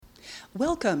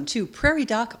Welcome to Prairie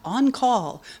Doc On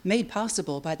Call, made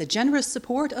possible by the generous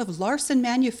support of Larson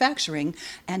Manufacturing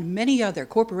and many other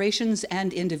corporations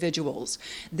and individuals.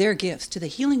 Their gifts to the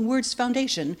Healing Words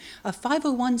Foundation, a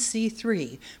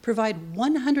 501c3, provide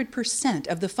 100%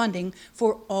 of the funding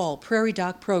for all Prairie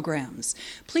Doc programs.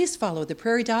 Please follow the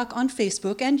Prairie Doc on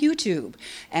Facebook and YouTube,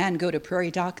 and go to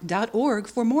prairiedoc.org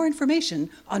for more information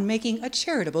on making a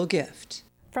charitable gift.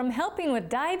 From helping with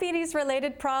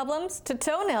diabetes-related problems to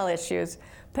toenail issues,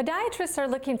 podiatrists are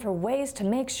looking for ways to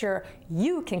make sure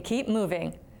you can keep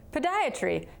moving.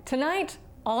 Podiatry, tonight,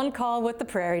 On Call with the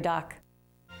Prairie Doc.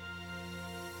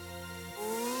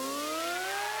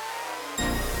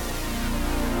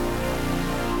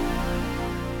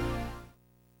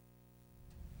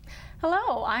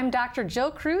 Hello, I'm Dr.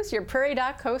 Jill Kruse, your Prairie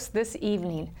Doc host this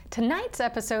evening. Tonight's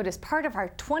episode is part of our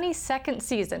 22nd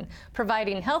season,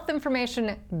 providing health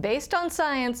information based on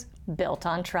science, built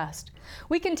on trust.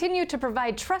 We continue to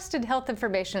provide trusted health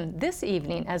information this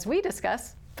evening as we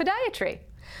discuss podiatry.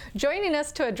 Joining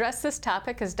us to address this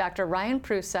topic is Dr. Ryan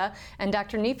Prusa and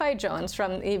Dr. Nephi Jones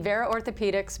from the Avera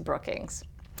Orthopedics, Brookings.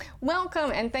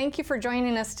 Welcome, and thank you for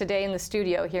joining us today in the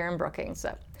studio here in Brookings.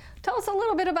 Tell us a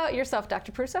little bit about yourself,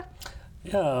 Dr. Prusa.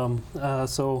 Yeah,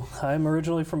 so I'm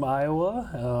originally from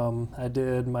Iowa. I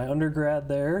did my undergrad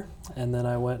there, and then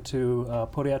I went to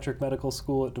Podiatric Medical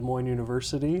School at Des Moines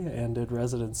University and did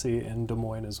residency in Des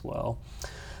Moines as well.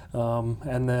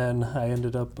 And then I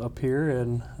ended up here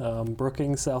in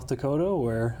Brookings, South Dakota,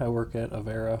 where I work at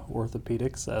Avera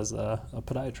Orthopedics as a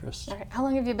podiatrist. All right. How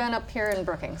long have you been up here in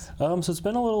Brookings? So it's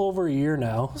been a little over a year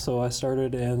now. So I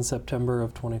started in September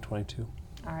of 2022.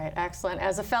 All right, excellent.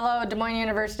 As a fellow Des Moines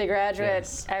University graduate,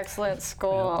 Yes. Excellent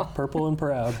school. Yeah, purple and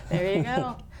proud. There you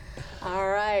go. All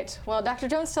right. Well, Dr.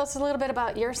 Jones, tell us a little bit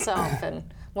about yourself and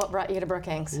what brought you to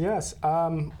Brookings. Yes.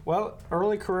 Well,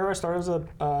 early career, I started as a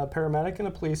paramedic and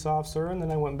a police officer, and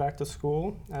then I went back to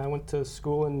school. I went to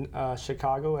school in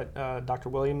Chicago at Dr.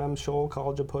 William M. Scholl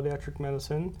College of Podiatric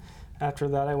Medicine. After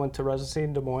that, I went to residency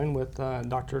in Des Moines with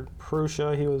Dr.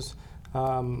 Prusa. He was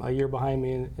a year behind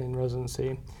me in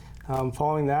residency.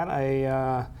 Following that,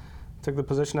 I took the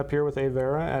position up here with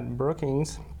Avera at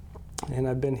Brookings, and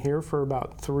I've been here for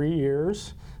about 3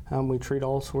 years. We treat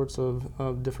all sorts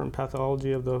of different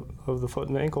pathology of the foot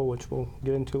and ankle, which we'll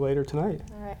get into later tonight.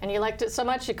 All right. And you liked it so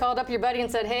much, you called up your buddy and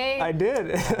said, hey, I did.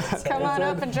 Let's come on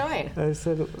up and join. I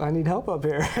said, I need help up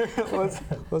here.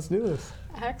 let's do this.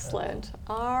 Excellent.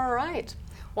 All right.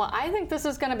 Well, I think this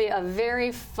is going to be a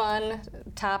very fun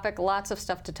topic, lots of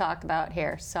stuff to talk about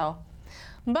here.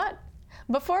 But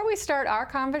before we start our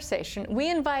conversation, we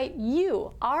invite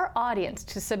you, our audience,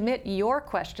 to submit your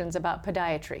questions about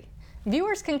podiatry.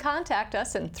 Viewers can contact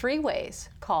us in 3 ways.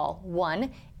 Call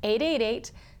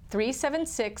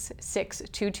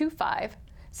 1-888-376-6225,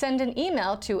 send an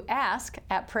email to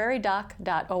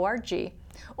ask@prairiedoc.org,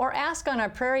 or ask on our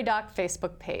Prairie Doc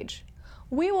Facebook page.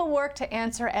 We will work to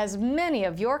answer as many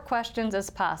of your questions as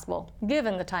possible,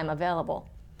 given the time available.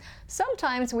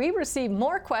 Sometimes we receive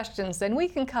more questions than we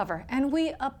can cover, and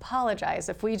we apologize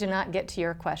if we do not get to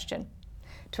your question.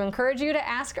 To encourage you to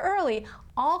ask early,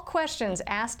 all questions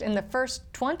asked in the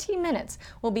first 20 minutes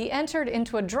will be entered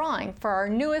into a drawing for our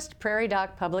newest Prairie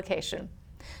Doc publication.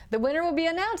 The winner will be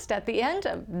announced at the end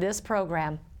of this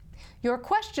program. Your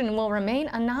question will remain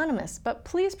anonymous, but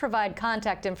please provide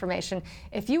contact information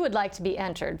if you would like to be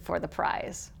entered for the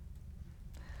prize.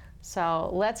 So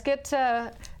let's get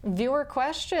to viewer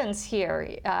questions here.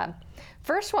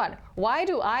 First one, why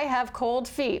do I have cold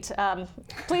feet?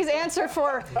 Please answer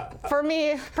for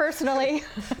me personally,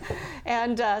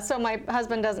 and so my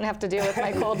husband doesn't have to deal with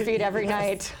my cold feet every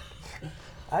night.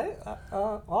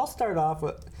 I'll start off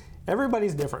with,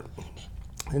 everybody's different.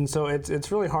 And so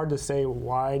it's really hard to say,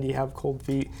 why do you have cold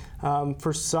feet?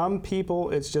 For some people,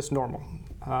 it's just normal.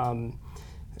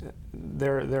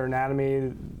 Their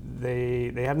anatomy,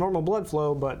 they have normal blood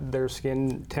flow, but their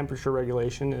skin temperature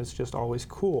regulation is just always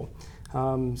cool.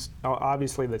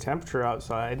 Obviously, the temperature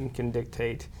outside can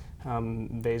dictate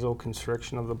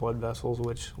vasoconstriction of the blood vessels,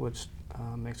 which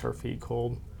makes our feet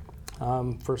cold.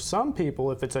 For some people,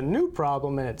 if it's a new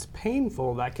problem and it's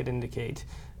painful, that could indicate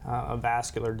a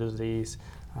vascular disease.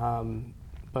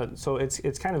 But so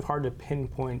it's kind of hard to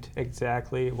pinpoint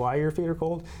exactly why your feet are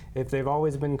cold. If they've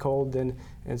always been cold, then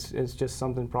it's just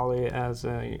something probably as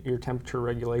your temperature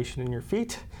regulation in your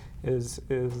feet is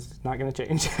not going to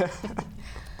change.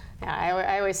 Yeah,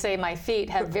 I always say my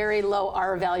feet have very low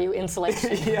R value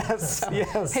insulation. Yes, so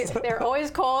yes. They're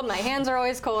always cold. My hands are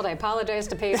always cold. I apologize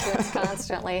to patients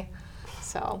constantly.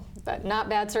 So, but not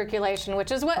bad circulation,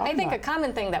 which is what I think a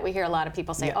common thing that we hear a lot of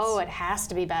people say, oh, it has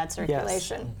to be bad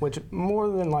circulation. Yes, which more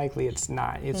than likely it's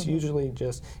not. It's usually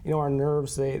just, our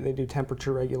nerves, they do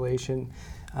temperature regulation.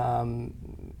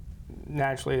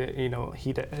 Naturally,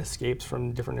 heat escapes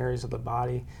from different areas of the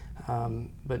body.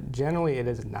 But generally it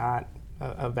is not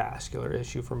a vascular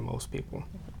issue for most people.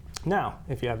 Now,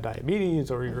 if you have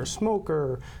diabetes or you're a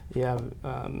smoker, you have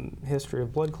history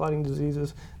of blood clotting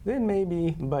diseases, then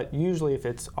maybe, but usually if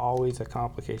it's always a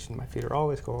complication, my feet are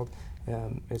always cold,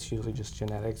 it's usually just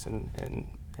genetics and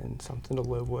something to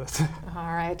live with.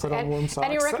 All right. Put on warm socks.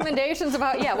 Any recommendations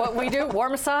about, what we do?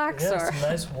 Warm socks? Yeah, or? some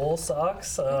nice wool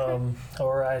socks.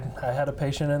 Or I had a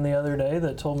patient in the other day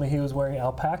that told me he was wearing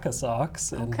alpaca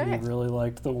socks, and he really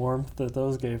liked the warmth that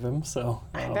those gave him. So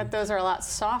I bet those are a lot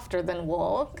softer than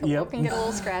wool. Wool can get a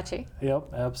little scratchy.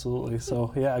 Yep, absolutely.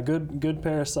 So yeah, good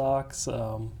pair of socks.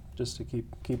 Just to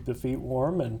keep the feet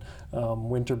warm, and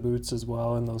winter boots as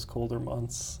well in those colder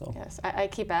months. So. Yes, I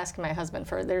keep asking my husband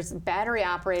there's battery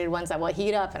operated ones that will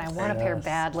heat up, and I want a pair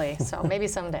badly, so maybe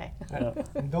someday.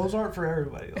 Those aren't for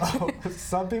everybody though.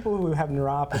 Some people who have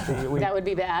neuropathy. That would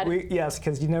be bad? Yes,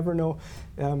 because you never know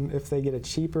if they get a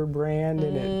cheaper brand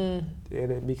and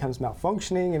it becomes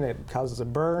malfunctioning and it causes a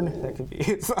burn. That could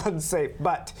be unsafe,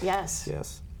 but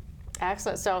yes.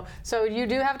 Excellent. So you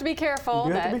do have to be careful.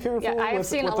 You have to be careful I've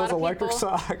seen with a lot those of electric people,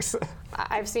 socks.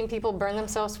 I've seen people burn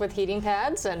themselves with heating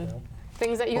pads and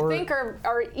things that you think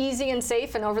are easy and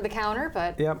safe and over the counter,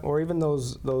 but or even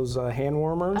those hand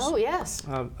warmers. Oh yes.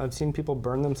 I've seen people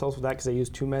burn themselves with that because they use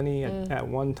too many at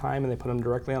one time, and they put them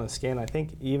directly on the skin. I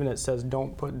think even it says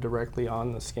don't put directly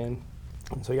on the skin.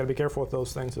 So you got to be careful with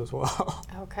those things as well.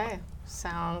 Okay,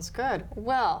 sounds good.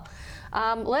 Well,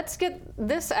 let's get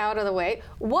this out of the way.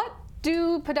 What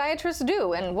do podiatrists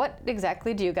do, and what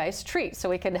exactly do you guys treat, so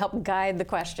we can help guide the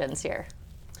questions here?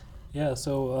 Yeah,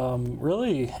 so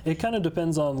really it kind of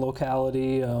depends on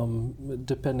locality,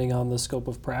 depending on the scope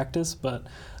of practice, but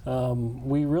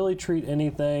we really treat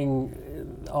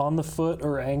anything on the foot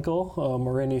or ankle,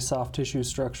 or any soft tissue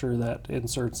structure that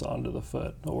inserts onto the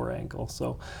foot or ankle.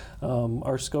 So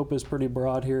our scope is pretty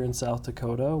broad here in South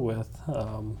Dakota with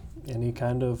any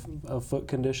kind of foot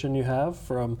condition you have,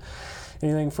 from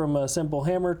anything from a simple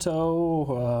hammer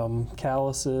toe,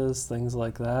 calluses, things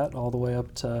like that, all the way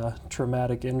up to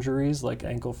traumatic injuries like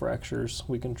ankle fractures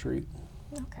we can treat.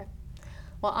 Okay.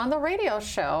 Well, on the radio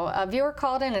show, a viewer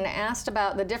called in and asked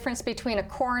about the difference between a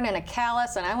corn and a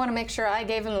callus, and I want to make sure I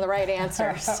gave him the right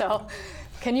answer. So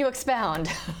can you expound?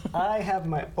 I have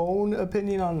my own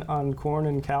opinion on corn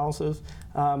and calluses.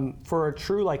 For a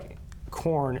true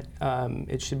corn,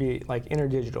 it should be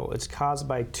interdigital. It's caused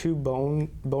by two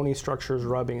bony structures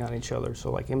rubbing on each other.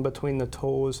 So in between the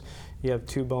toes, you have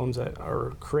two bones that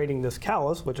are creating this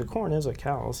callus, which a corn is a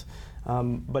callus,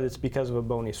 but it's because of a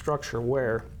bony structure,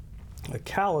 where a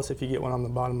callus, if you get one on the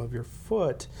bottom of your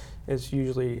foot, is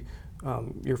usually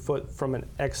your foot from an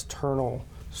external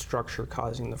structure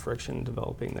causing the friction,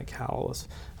 developing the callus.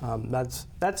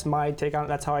 That's my take on it.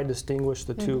 That's how I distinguish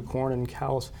the two, corn and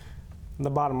callus. The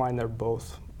bottom line, they're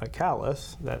both a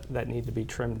callus that need to be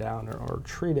trimmed down or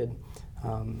treated.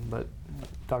 But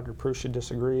Dr. Prusa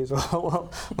disagrees. I'll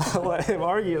let him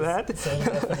argue that. Same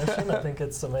definition. I think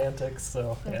it's semantics.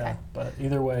 So yeah, but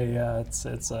either way,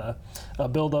 it's a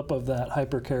buildup of that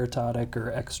hyperkeratotic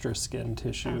or extra skin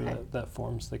tissue that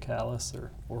forms the callus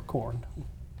or corn.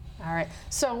 All right.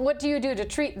 So what do you do to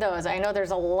treat those? I know there's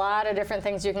a lot of different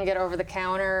things you can get over the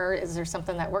counter. Is there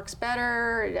something that works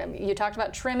better? You talked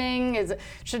about trimming.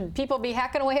 Should people be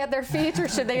hacking away at their feet, or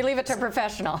should they leave it to a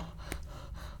professional?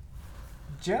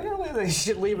 Generally, they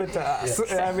should leave it to us.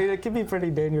 I mean, it can be pretty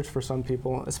dangerous for some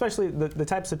people, especially the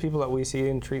types of people that we see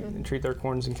and treat their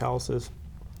corns and calluses.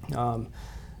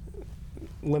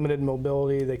 Limited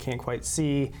mobility, they can't quite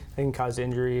see, they can cause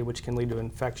injury, which can lead to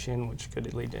infection, which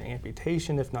could lead to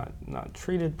amputation if not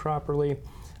treated properly.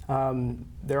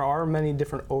 There are many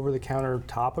different over-the-counter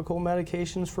topical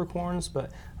medications for corns,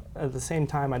 but at the same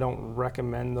time, I don't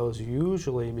recommend those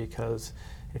usually, because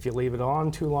if you leave it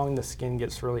on too long, the skin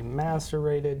gets really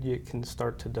macerated, you can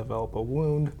start to develop a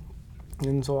wound,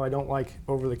 and so I don't like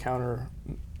over-the-counter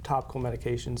topical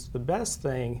medications. The best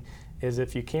thing is,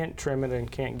 if you can't trim it and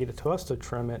can't get it to us to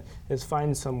trim it, is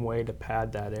find some way to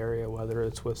pad that area, whether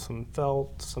it's with some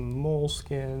felt, some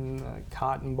moleskin, a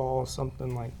cotton ball,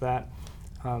 something like that,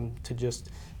 to just,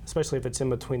 especially if it's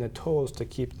in between the toes, to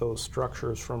keep those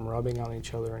structures from rubbing on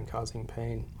each other and causing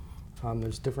pain.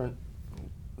 There's different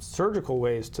surgical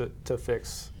ways to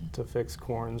fix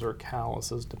corns or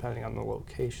calluses, depending on the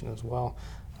location as well.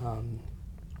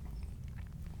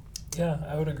 Yeah,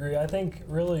 I would agree. I think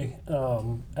really,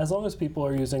 as long as people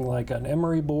are using like an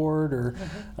emery board or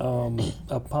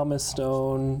a pumice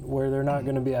stone, where they're not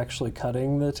going to be actually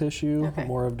cutting the tissue,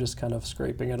 more of just kind of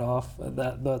scraping it off.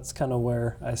 That's kind of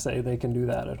where I say they can do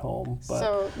that at home. But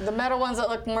so the metal ones that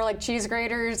look more like cheese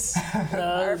graters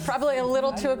are probably a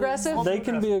little too aggressive. They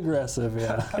can be aggressive,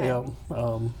 yeah. Yep.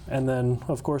 And then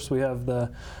of course we have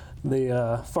the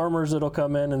farmers that'll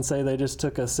come in and say they just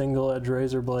took a single edge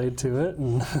razor blade to it,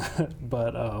 and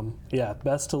but yeah,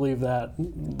 best to leave that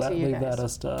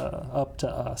up to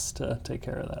us to take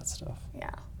care of that stuff.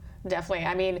 Yeah, definitely.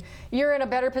 I mean, you're in a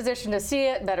better position to see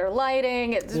it, better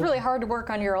lighting. It's really hard to work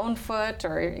on your own foot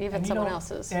or even someone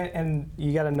else's. And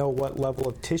you got to know what level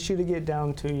of tissue to get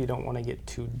down to. You don't want to get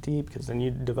too deep because then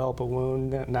you develop a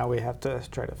wound. Now we have to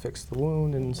try to fix the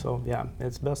wound, and so yeah,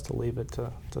 it's best to leave it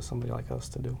to somebody like us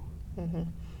to do.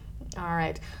 All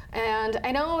right. And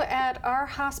I know at our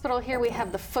hospital here we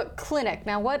have the foot clinic.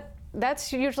 Now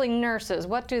that's usually nurses.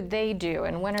 What do they do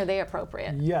and when are they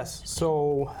appropriate? Yes.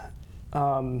 So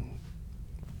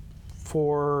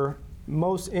for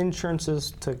most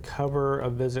insurances to cover a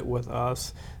visit with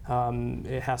us,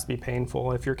 it has to be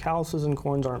painful. If your calluses and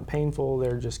corns aren't painful,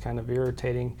 they're just kind of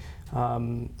irritating.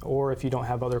 Or if you don't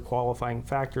have other qualifying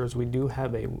factors, we do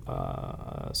have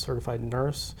a certified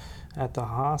nurse at the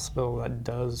hospital that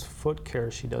does foot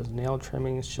care. She does nail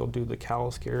trimmings, she'll do the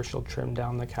callus care, she'll trim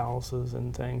down the calluses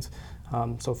and things.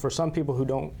 So for some people who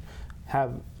don't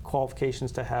have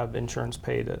qualifications to have insurance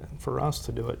paid for us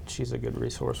to do it, she's a good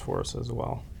resource for us as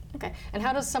well. Okay, and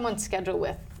how does someone schedule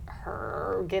with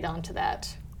her, get onto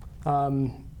that?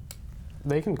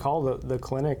 They can call the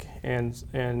clinic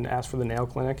and ask for the nail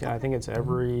clinic. I think it's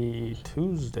every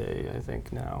Tuesday, I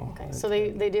think now. Okay, so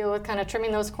they deal with kind of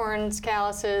trimming those corns,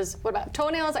 calluses. What about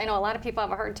toenails? I know a lot of people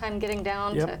have a hard time getting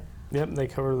down to... Yep, they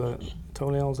cover the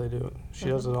toenails, they do it. She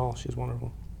does it all, she's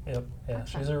wonderful. Yep, yeah,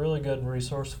 she's a really good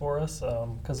resource for us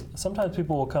because sometimes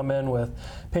people will come in with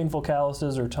painful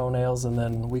calluses or toenails and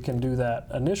then we can do that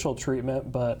initial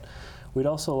treatment, but we'd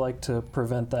also like to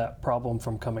prevent that problem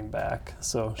from coming back.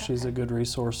 So she's a good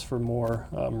resource for more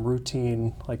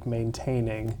routine, like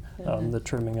maintaining the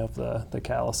trimming of the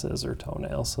calluses or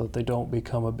toenails so that they don't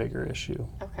become a bigger issue.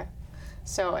 Okay.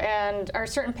 So, and are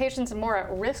certain patients more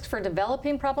at risk for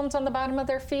developing problems on the bottom of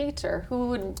their feet, or who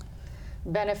would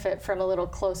benefit from a little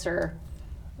closer?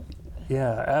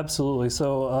 Yeah, absolutely.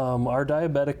 So our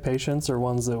diabetic patients are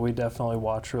ones that we definitely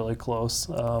watch really close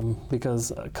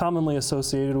because commonly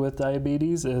associated with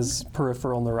diabetes is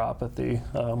peripheral neuropathy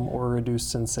or reduced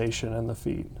sensation in the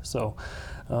feet. So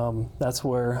that's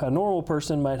where a normal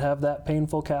person might have that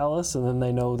painful callus and then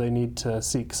they know they need to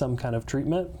seek some kind of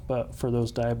treatment, but for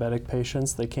those diabetic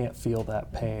patients, they can't feel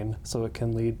that pain. So it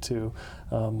can lead to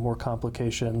more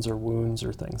complications or wounds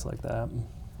or things like that.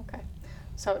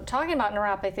 So talking about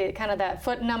neuropathy, kind of that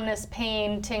foot numbness,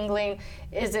 pain, tingling,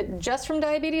 is it just from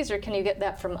diabetes or can you get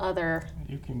that from other?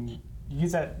 You can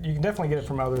use that, you can definitely get it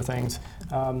from other things.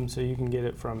 So you can get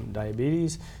it from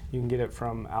diabetes, you can get it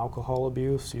from alcohol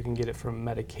abuse, you can get it from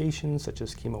medications such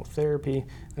as chemotherapy,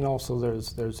 and also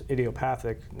there's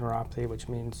idiopathic neuropathy, which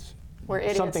means we're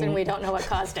idiots and we don't know what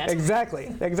caused it.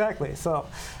 Exactly. So,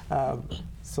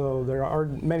 so there are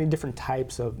many different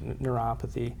types of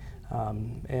neuropathy.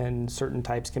 And certain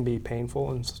types can be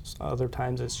painful, and other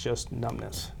times it's just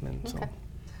numbness. And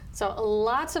so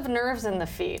lots of nerves in the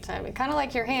feet. I mean, kind of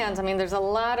like your hands. I mean, there's a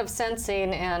lot of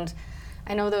sensing, and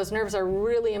I know those nerves are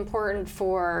really important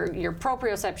for your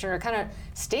proprioception or kind of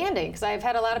standing. Because I've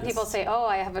had a lot of people say, "Oh,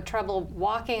 I have a trouble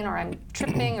walking, or I'm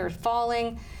tripping or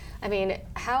falling." I mean,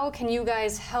 how can you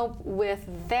guys help with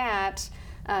that?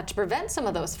 To prevent some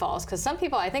of those falls, because some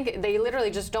people, I think they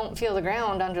literally just don't feel the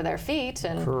ground under their feet,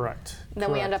 and then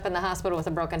we end up in the hospital with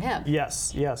a broken hip.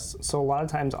 Yes. So a lot of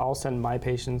times I'll send my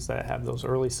patients that have those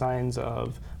early signs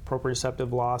of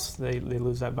proprioceptive loss, they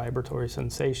lose that vibratory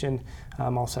sensation.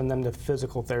 I'll send them to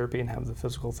physical therapy and have the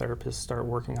physical therapist start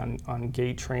working on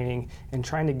gait training and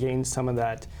trying to gain some of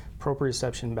that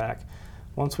proprioception back.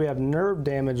 Once we have nerve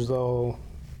damage though,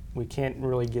 we can't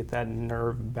really get that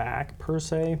nerve back per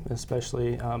se,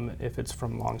 especially if it's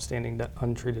from long-standing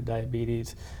untreated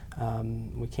diabetes.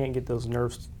 We can't get those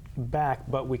nerves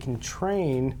back, but we can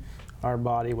train our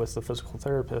body with the physical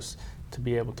therapist to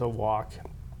be able to walk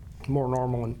more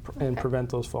normal and prevent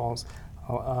those falls.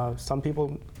 Some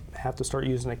people have to start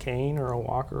using a cane or a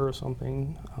walker or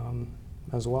something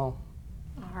as well.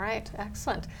 All right,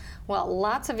 excellent. Well,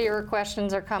 lots of your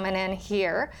questions are coming in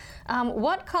here.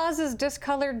 What causes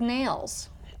discolored nails?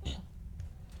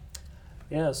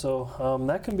 Yeah, so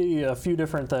that can be a few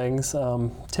different things.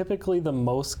 Typically, the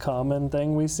most common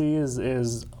thing we see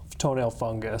is toenail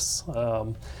fungus,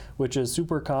 which is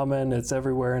super common. It's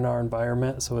everywhere in our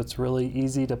environment, so it's really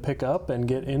easy to pick up and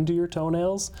get into your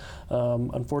toenails.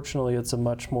 Unfortunately, it's a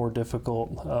much more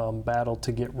difficult battle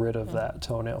to get rid of that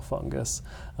toenail fungus.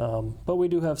 But we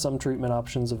do have some treatment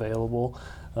options available.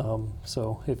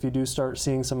 So if you do start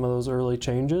seeing some of those early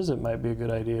changes, it might be a good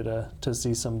idea to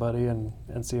see somebody and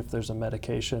see if there's a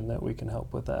medication that we can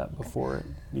help with that before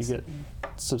you get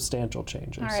substantial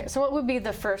changes. All right, so what would be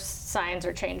the first signs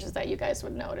or changes that you guys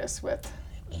would notice with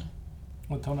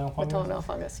toenail fungus? With toenail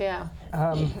fungus, yeah.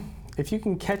 If you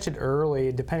can catch it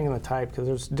early, depending on the type, because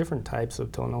there's different types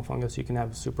of toenail fungus, you can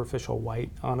have superficial white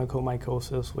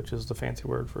onychomycosis, which is the fancy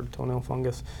word for toenail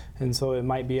fungus. And so it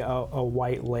might be a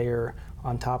white layer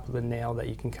on top of the nail that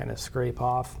you can kind of scrape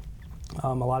off.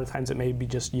 A lot of times it may be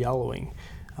just yellowing.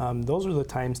 Those are the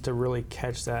times to really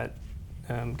catch that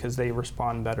because they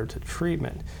respond better to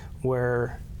treatment.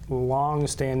 Where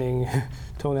long-standing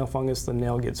toenail fungus, the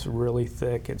nail gets really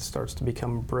thick, it starts to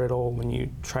become brittle. When you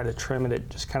try to trim it, it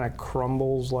just kind of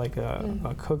crumbles like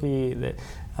a cookie. That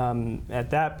at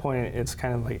that point, it's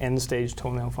kind of like end-stage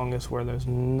toenail fungus where there's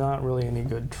not really any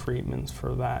good treatments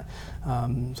for that.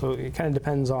 So it kind of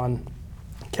depends on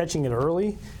catching it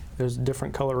early. There's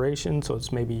different coloration, so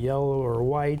it's maybe yellow or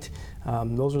white.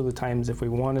 Those are the times if we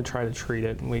want to try to treat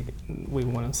it, and we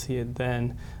want to see it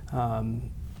then.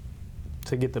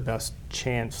 To get the best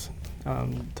chance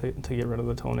to get rid of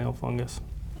the toenail fungus.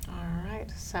 All right,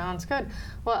 sounds good.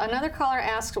 Well, another caller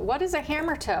asked, what is a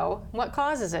hammer toe? What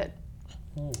causes it?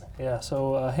 Yeah,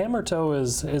 so a hammer toe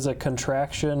is a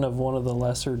contraction of one of the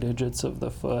lesser digits of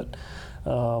the foot.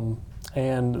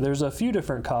 And there's a few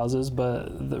different causes, but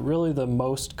really the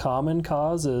most common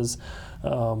cause is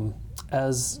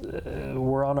as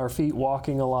we're on our feet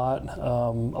walking a lot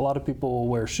of people will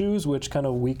wear shoes, which kind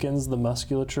of weakens the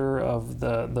musculature of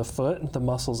the foot, the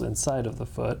muscles inside of the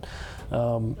foot.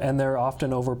 And they're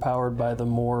often overpowered by the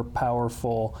more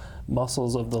powerful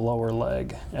muscles of the lower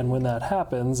leg. And when that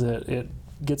happens, it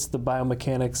gets the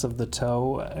biomechanics of the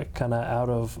toe kind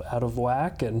of out of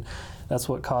whack, and that's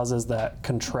what causes that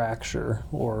contracture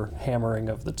or hammering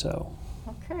of the toe.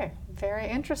 Okay, very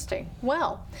interesting.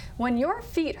 Well, when your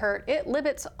feet hurt, it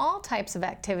limits all types of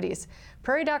activities.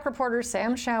 Prairie Doc reporter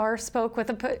Sam Schauer spoke with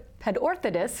a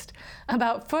podiatrist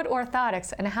about foot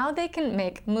orthotics and how they can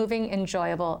make moving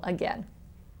enjoyable again.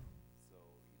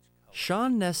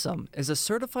 Sean Nessum is a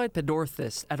certified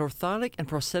podiatrist at Orthotic and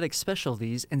Prosthetic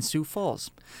Specialties in Sioux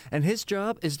Falls, and his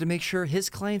job is to make sure his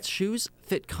clients' shoes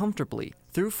fit comfortably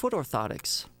through foot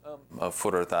orthotics. A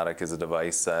foot orthotic is a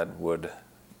device that would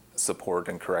support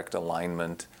and correct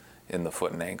alignment in the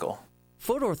foot and ankle.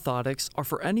 Foot orthotics are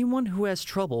for anyone who has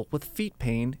trouble with feet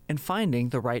pain and finding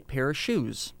the right pair of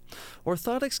shoes.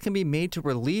 Orthotics can be made to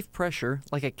relieve pressure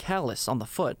like a callus on the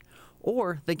foot,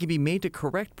 or they can be made to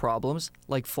correct problems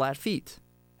like flat feet.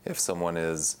 If someone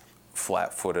is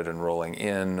flat-footed and rolling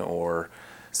in or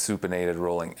supinated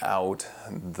rolling out,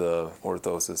 the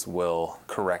orthosis will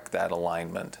correct that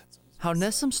alignment. How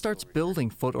Nessum starts building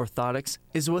foot orthotics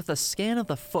is with a scan of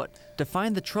the foot to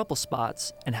find the trouble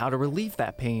spots and how to relieve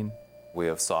that pain. We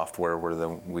have software where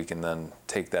we can then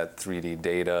take that 3D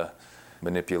data,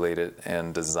 manipulate it,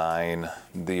 and design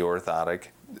the orthotic.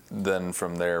 Then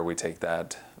from there we take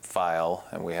that file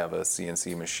and we have a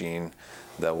CNC machine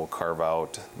that will carve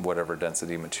out whatever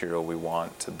density material we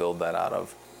want to build that out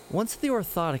of. Once the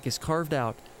orthotic is carved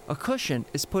out, a cushion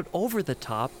is put over the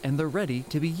top and they're ready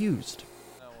to be used.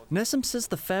 Nessum says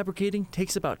the fabricating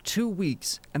takes about 2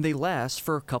 weeks and they last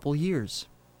for a couple years.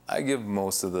 I give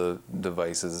most of the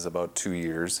devices about 2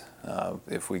 years.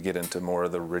 If we get into more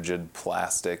of the rigid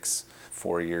plastics,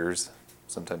 4 years,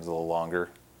 sometimes a little longer.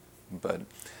 But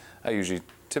I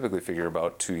typically figure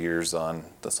about 2 years on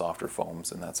the softer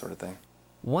foams and that sort of thing.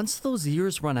 Once those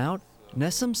years run out,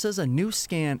 Nessum says a new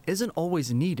scan isn't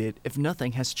always needed if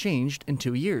nothing has changed in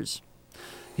 2 years.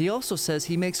 He also says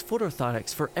he makes foot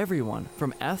orthotics for everyone,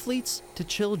 from athletes to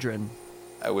children.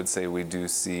 I would say we do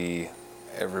see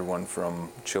everyone from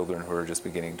children who are just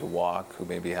beginning to walk, who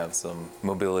maybe have some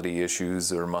mobility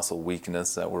issues or muscle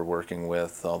weakness that we're working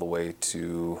with, all the way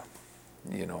to,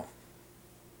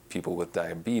 people with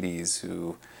diabetes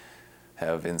who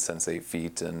have insensate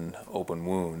feet and open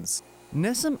wounds.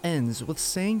 Nessum ends with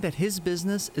saying that his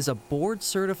business is a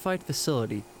board-certified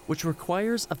facility which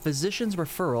requires a physician's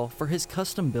referral for his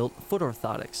custom-built foot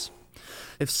orthotics.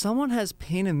 If someone has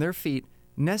pain in their feet,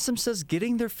 Nessum says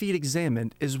getting their feet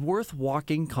examined is worth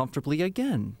walking comfortably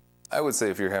again. I would say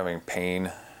if you're having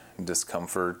pain,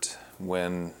 discomfort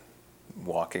when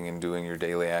walking and doing your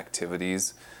daily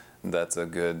activities, that's a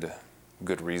good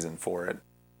reason for it.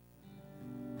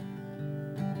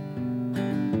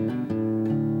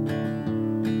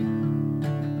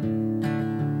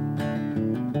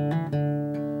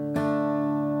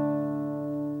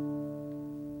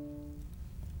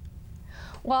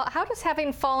 does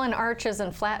having fallen arches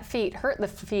and flat feet hurt the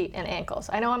feet and ankles?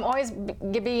 I know I'm always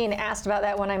being asked about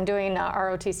that when I'm doing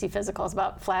ROTC physicals,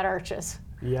 about flat arches.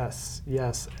 Yes,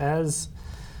 yes. As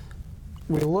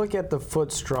we look at the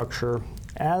foot structure,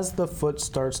 as the foot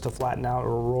starts to flatten out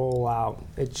or roll out,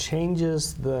 it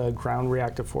changes the ground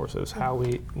reactive forces,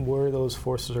 where those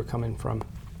forces are coming from.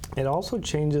 It also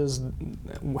changes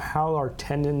how our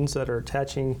tendons that are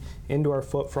attaching into our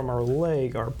foot from our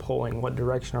leg are pulling. What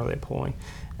direction are they pulling?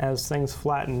 As things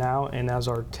flatten out and as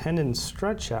our tendons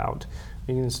stretch out,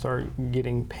 you can start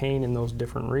getting pain in those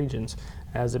different regions.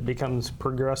 As it becomes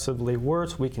progressively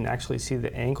worse, we can actually see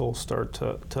the ankle start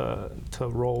to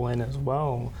roll in as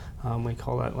well. We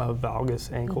call that a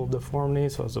valgus ankle deformity.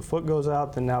 So as the foot goes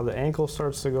out, then now the ankle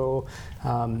starts to go.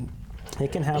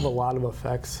 It can have a lot of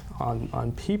effects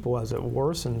on people as it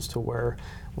worsens to where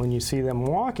when you see them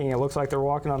walking, it looks like they're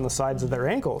walking on the sides of their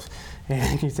ankles.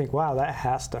 And you think, wow, that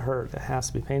has to hurt. That has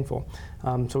to be painful.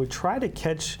 So we try to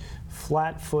catch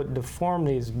flat foot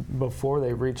deformities before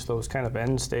they reach those kind of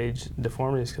end stage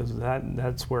deformities, because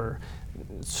that's where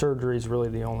surgery is really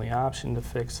the only option to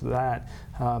fix that.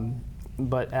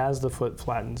 But as the foot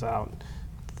flattens out,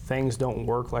 things don't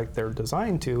work like they're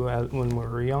designed to when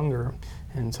we're younger.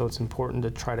 And so it's important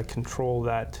to try to control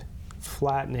that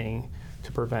flattening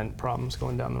to prevent problems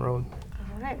going down the road.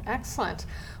 All right, excellent.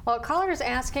 Well, a caller is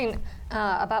asking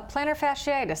about plantar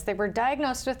fasciitis. They were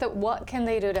diagnosed with it. What can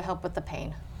they do to help with the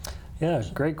pain? Yeah,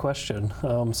 great question.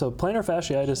 So plantar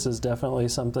fasciitis is definitely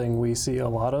something we see a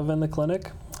lot of in the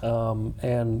clinic.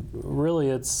 And really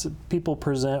it's people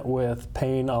present with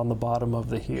pain on the bottom of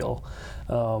the heel.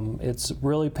 It's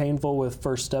really painful with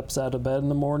first steps out of bed in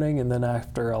the morning and then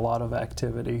after a lot of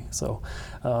activity. So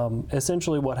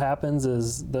essentially what happens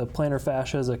is the plantar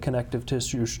fascia is a connective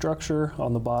tissue structure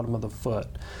on the bottom of the foot.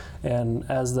 And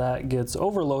as that gets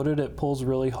overloaded, it pulls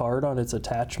really hard on its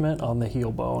attachment on the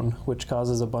heel bone, which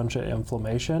causes a bunch of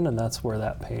inflammation, and that's where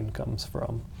that pain comes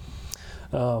from.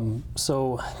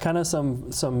 So kind of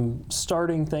some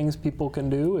starting things people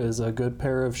can do is a good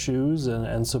pair of shoes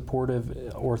and supportive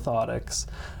orthotics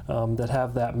that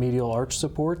have that medial arch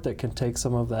support that can take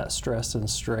some of that stress and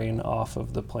strain off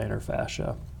of the plantar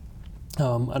fascia.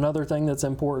 Another thing that's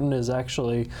important is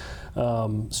actually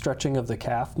stretching of the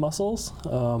calf muscles,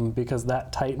 because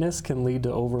that tightness can lead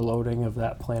to overloading of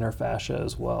that plantar fascia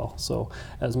as well. So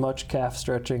as much calf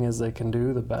stretching as they can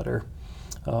do, the better.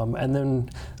 And then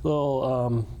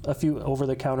a few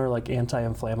over-the-counter like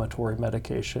anti-inflammatory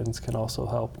medications can also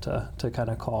help to kind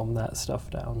of calm that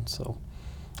stuff down. So,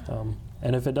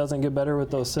 and if it doesn't get better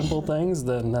with those simple things,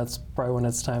 then that's probably when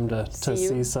it's time to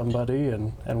see somebody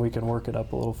and we can work it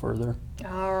up a little further.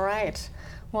 All right.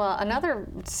 Well,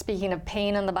 speaking of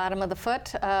pain on the bottom of the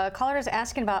foot, caller is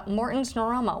asking about Morton's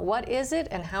neuroma. What is it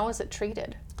and how is it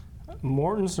treated?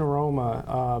 Morton's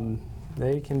neuroma,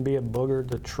 they can be a booger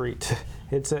to treat.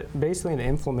 It's basically an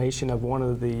inflammation of one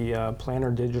of the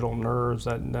plantar digital nerves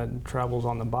that travels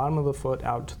on the bottom of the foot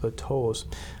out to the toes,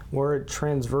 where it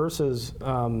transverses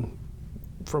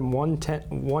from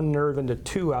one nerve into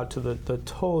two out to the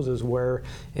toes is where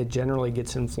it generally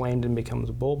gets inflamed and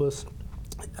becomes bulbous.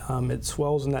 It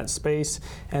swells in that space,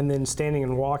 and then standing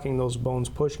and walking, those bones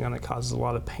pushing on it causes a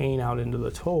lot of pain out into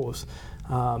the toes.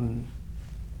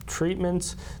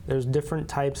 Treatments, there's different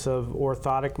types of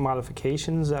orthotic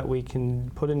modifications that we can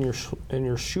put in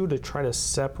your shoe to try to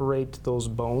separate those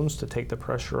bones to take the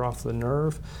pressure off the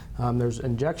nerve. There's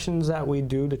injections that we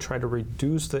do to try to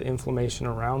reduce the inflammation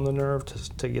around the nerve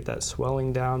to get that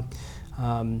swelling down.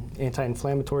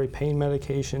 Anti-inflammatory pain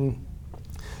medication.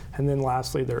 And then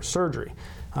lastly, there's surgery.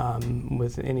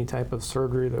 With any type of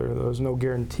surgery, there's no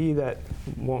guarantee that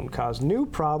won't cause new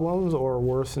problems or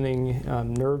worsening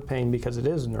nerve pain, because it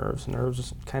is nerves.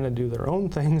 Nerves kind of do their own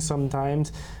thing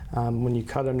sometimes. When you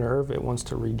cut a nerve, it wants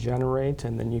to regenerate,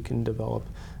 and then you can develop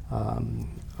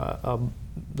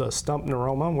the stump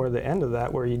neuroma, where the end of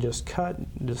that, where you just cut,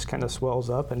 just kind of swells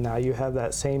up, and now you have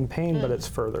that same pain, but it's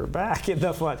further back in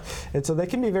the foot. And so they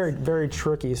can be very, very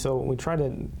tricky. So we try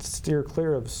to steer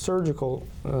clear of surgical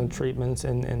treatments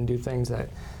and do things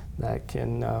that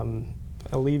can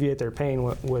alleviate their pain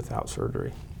without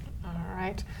surgery. All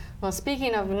right. Well,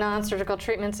 speaking of non-surgical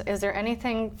treatments, is there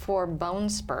anything for bone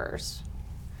spurs?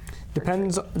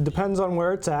 Depends on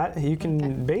where it's at. You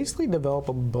can basically develop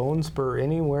a bone spur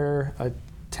anywhere a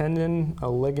tendon, a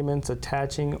ligament's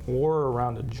attaching, or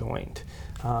around a joint.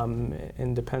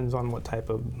 And depends on what type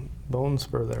of bone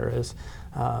spur there is.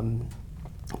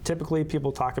 Typically,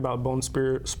 people talk about bone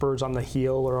spurs on the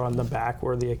heel or on the back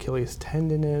where the Achilles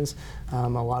tendon is. A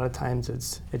lot of times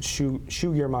it's shoe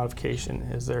gear modification.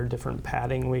 Is there different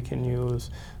padding we can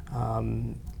use?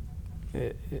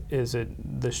 Is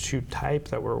it the shoe type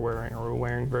that we're wearing? Are we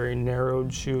wearing very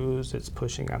narrowed shoes? It's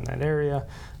pushing on that area.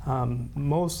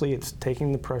 Mostly it's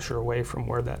taking the pressure away from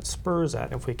where that spur's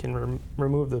at. If we can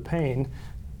remove the pain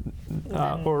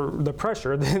or the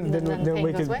pressure, then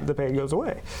the pain goes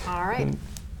away. All right.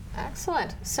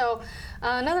 Excellent. So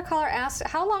another caller asked,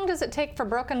 how long does it take for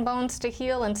broken bones to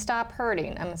heal and stop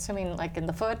hurting? I'm assuming like in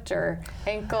the foot or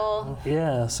ankle?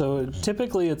 Yeah, so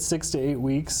typically it's 6 to 8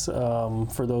 weeks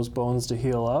for those bones to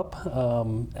heal up.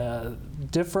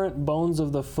 Different bones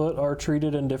of the foot are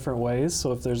treated in different ways.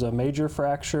 So if there's a major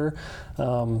fracture,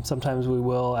 sometimes we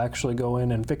will actually go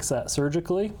in and fix that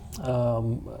surgically.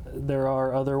 There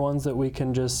are other ones that we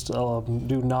can just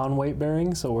do non-weight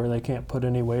bearing, so where they can't put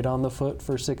any weight on the foot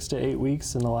for 6 to 8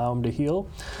 weeks and allow them to heal.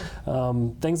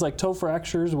 Things like toe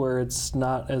fractures, where it's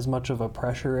not as much of a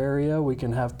pressure area, we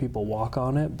can have people walk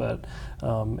on it, but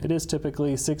it is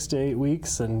typically 6 to 8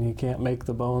 weeks, and you can't make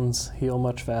the bones heal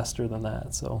much faster than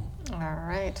that. So. All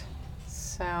right,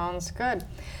 sounds good.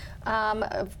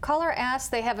 A caller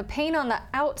asked, they have a pain on the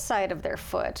outside of their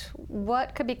foot.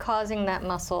 What could be causing that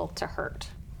muscle to hurt?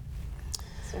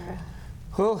 Sarah?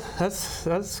 Well,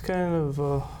 that's kind of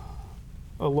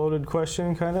a loaded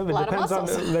question, kind of. It depends on,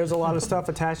 there's a lot of stuff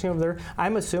attaching over there.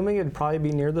 I'm assuming it'd probably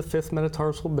be near the 5th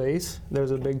metatarsal base.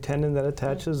 There's a big tendon that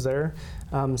attaches there.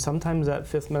 Sometimes that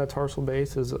 5th metatarsal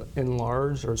base is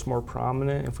enlarged or it's more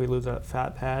prominent if we lose that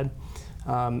fat pad.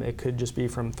 It could just be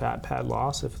from fat pad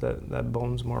loss if that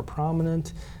bone's more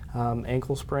prominent.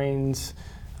 Ankle sprains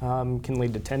can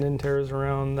lead to tendon tears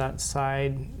around that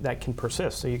side that can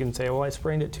persist. So you can say, well, I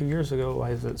sprained it 2 years ago, why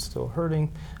is it still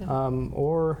hurting?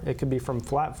 Or it could be from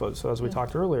flat foot. So as we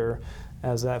talked earlier,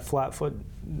 as that flat foot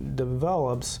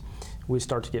develops, we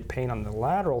start to get pain on the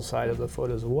lateral side of the foot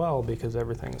as well because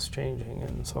everything's changing.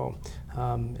 And so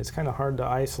it's kind of hard to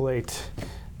isolate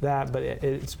that, but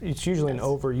it's usually an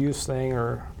overuse thing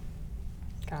or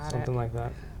something like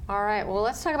that. All right, well,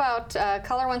 let's talk about,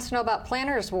 caller wants to know about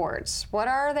Plantar's warts. What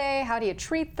are they? How do you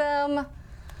treat them?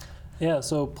 Yeah,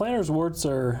 so Plantar's warts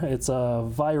it's a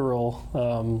viral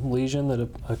lesion that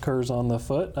occurs on the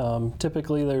foot.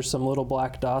 Typically there's some little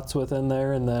black dots within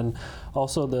there, and then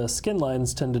also the skin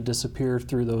lines tend to disappear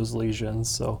through those lesions.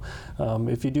 So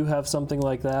if you do have something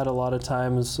like that, a lot of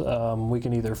times we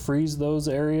can either freeze those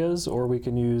areas or we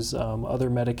can use other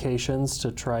medications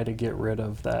to try to get rid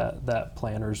of that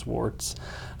Plantar's warts.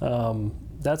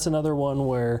 That's another one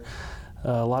where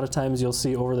a lot of times you'll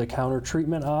see over-the-counter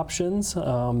treatment options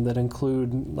that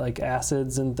include like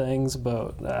acids and things,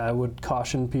 but I would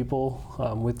caution people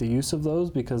with the use of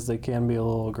those because they can be a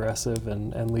little aggressive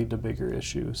and lead to bigger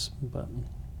issues. But.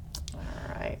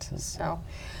 All right, so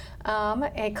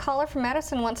a caller from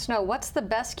Madison wants to know, what's the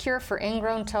best cure for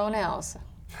ingrown toenails?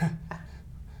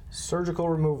 Surgical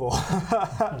removal.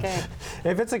 Okay.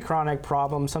 If it's a chronic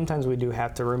problem, sometimes we do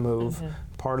have to remove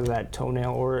part of that toenail,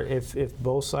 or if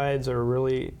both sides are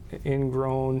really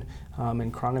ingrown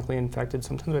and chronically infected,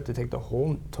 sometimes we have to take the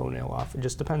whole toenail off. It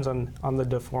just depends on the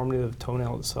deformity of the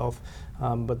toenail itself.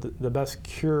 But the best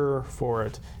cure for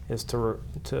it is to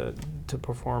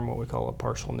perform what we call a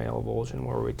partial nail avulsion,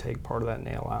 where we take part of that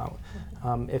nail out.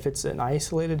 If it's an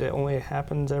isolated, it only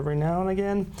happens every now and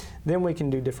again, then we can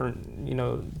do different,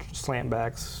 slant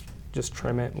backs, just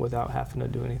trim it without having to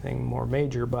do anything more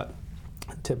major. But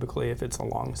typically, if it's a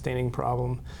long-standing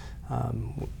problem,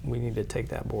 we need to take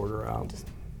that border out. Just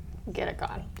get it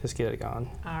gone. Just get it gone.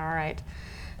 All right.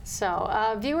 So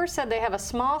a viewer said they have a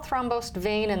small thrombosed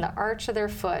vein in the arch of their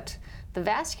foot. The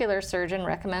vascular surgeon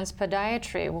recommends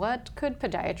podiatry. What could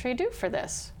podiatry do for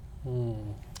this?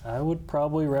 I would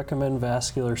probably recommend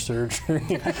vascular surgery.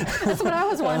 That's what I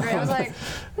was wondering. I was like,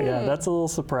 Yeah, that's a little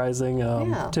surprising.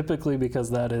 Typically, because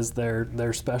that is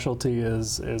their specialty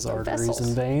is arteries vessels.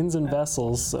 and veins and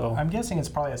vessels. So I'm guessing it's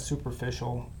probably a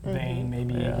superficial vein,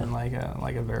 maybe even like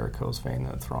a varicose vein,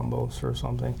 a thrombos or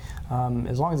something.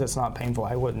 As long as it's not painful,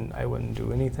 I wouldn't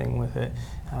do anything with it.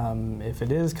 If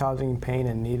it is causing pain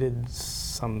and needed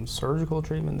some surgical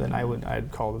treatment, then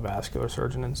I'd call the vascular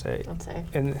surgeon and say,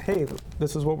 hey,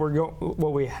 this is what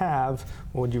we have.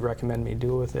 What would you recommend me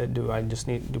do with it? Do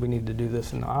we need to do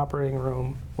this in the operating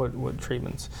room? What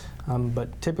treatments?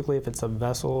 But typically, if it's a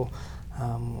vessel,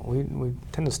 we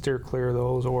tend to steer clear of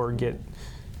those or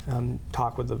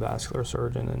talk with the vascular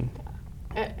surgeon.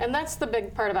 And that's the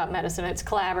big part about medicine. It's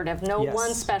collaborative. No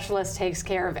one specialist takes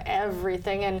care of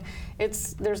everything, and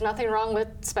there's nothing wrong with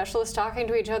specialists talking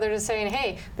to each other to saying,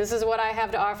 hey, this is what I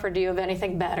have to offer. Do you have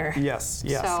anything better? Yes,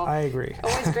 so, I agree.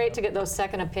 Always great to get those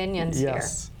second opinions here.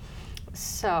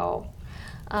 So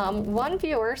one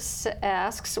viewer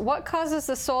asks, what causes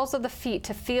the soles of the feet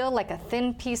to feel like a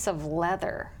thin piece of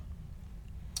leather?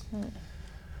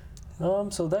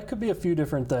 So that could be a few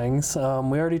different things. We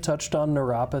already touched on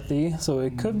neuropathy, so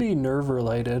it could be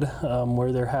nerve-related,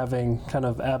 where they're having kind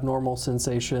of abnormal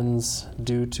sensations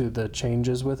due to the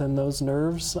changes within those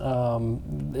nerves.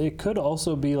 It could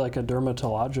also be like a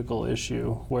dermatological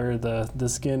issue, where the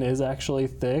skin is actually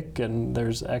thick and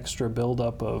there's extra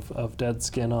buildup of dead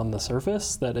skin on the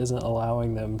surface that isn't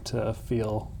allowing them to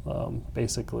feel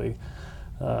basically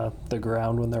the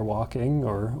ground when they're walking,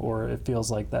 or it feels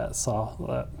like that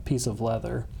piece of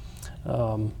leather.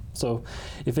 So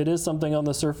if it is something on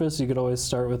the surface, you could always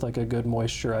start with like a good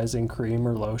moisturizing cream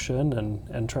or lotion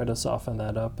and try to soften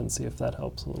that up and see if that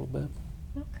helps a little bit.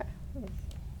 Okay.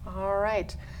 All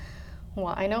right.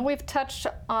 Well, I know we've touched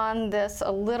on this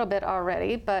a little bit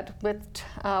already, but with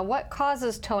what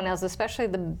causes toenails, especially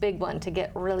the big one, to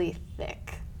get really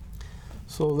thick?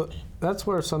 So that's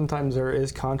where sometimes there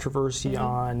is controversy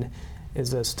on,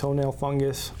 is this toenail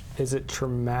fungus? Is it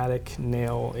traumatic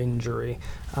nail injury?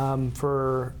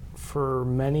 For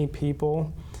many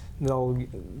people, they'll,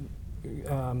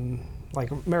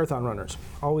 like marathon runners,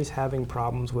 always having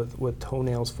problems with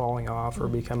toenails falling off or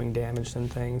becoming damaged and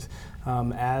things.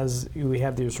 As we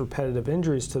have these repetitive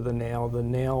injuries to the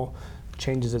nail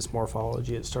changes its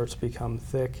morphology. It starts to become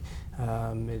thick,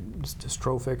 it's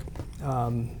dystrophic.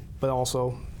 But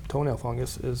also, toenail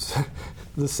fungus is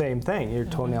the same thing. Your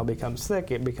toenail becomes thick,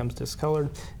 it becomes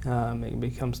discolored, it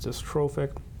becomes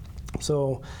dystrophic.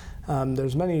 So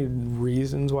there's many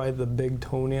reasons why the big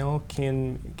toenail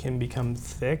can become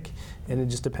thick, and it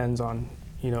just depends on,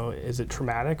 is it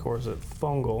traumatic or is it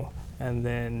fungal? And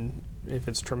then if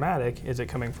it's traumatic, is it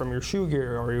coming from your shoe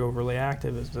gear, or are you overly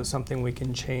active? Is this something we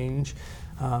can change?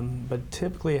 But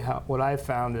typically what I've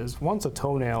found is once a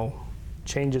toenail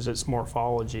changes its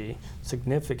morphology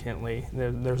significantly,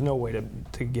 there's no way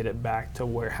to get it back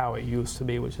to how it used to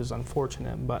be, which is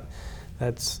unfortunate, but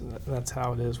that's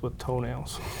how it is with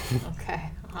toenails. Okay,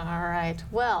 all right.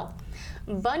 Well,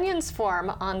 bunions form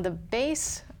on the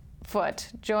base foot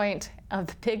joint of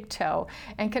the big toe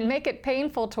and can make it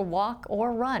painful to walk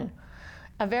or run.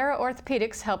 Avera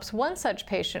Orthopedics helps one such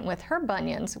patient with her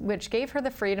bunions, which gave her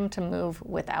the freedom to move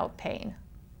without pain.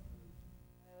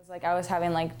 Like I was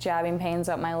having like jabbing pains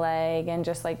up my leg and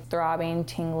just like throbbing,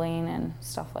 tingling and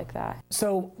stuff like that.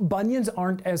 So bunions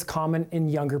aren't as common in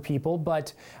younger people,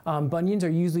 but bunions are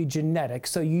usually genetic.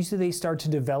 So usually they start to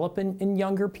develop in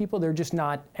younger people. They're just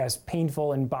not as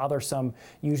painful and bothersome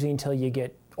usually until you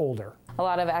get older. A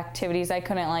lot of activities, I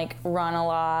couldn't like run a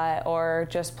lot or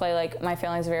just play, like my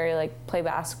family's very like play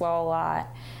basketball a lot.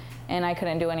 And I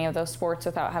couldn't do any of those sports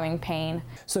without having pain.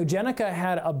 So Jenica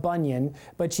had a bunion,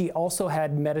 but she also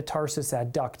had metatarsus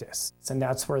adductus. And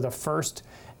that's where the first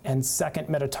and second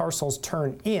metatarsals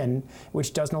turn in,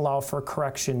 which doesn't allow for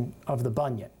correction of the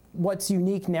bunion. What's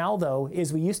unique now, though,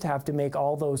 is we used to have to make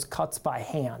all those cuts by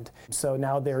hand. So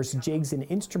now there's jigs and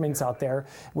instruments out there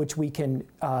which we can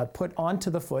put onto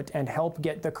the foot and help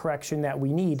get the correction that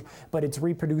we need, but it's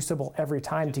reproducible every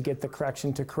time to get the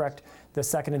correction to correct the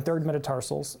second and third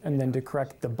metatarsals and then to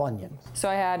correct the bunion. So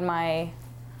I had my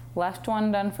left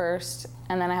one done first,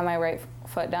 and then I had my right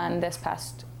foot done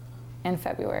in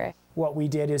February. What we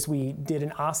did is we did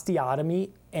an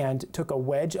osteotomy and took a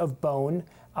wedge of bone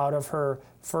out of her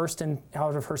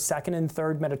second and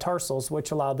third metatarsals,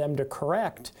 which allowed them to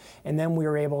correct, and then we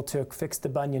were able to fix the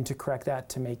bunion to correct that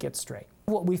to make it straight.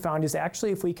 What we found is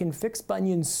actually if we can fix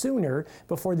bunions sooner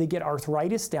before they get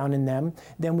arthritis down in them,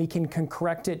 then we can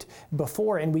correct it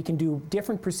before, and we can do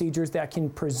different procedures that can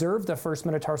preserve the first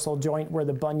metatarsal joint where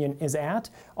the bunion is at.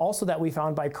 Also that we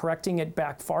found by correcting it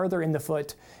back farther in the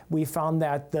foot, we found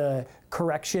that the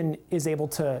correction is able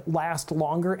to last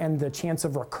longer and the chance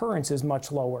of recurrence is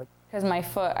much lower. Because my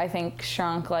foot, I think,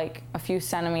 shrunk like a few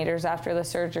centimeters after the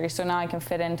surgery, so now I can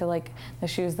fit into like the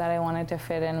shoes that I wanted to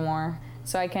fit in more.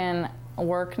 So I can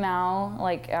work now,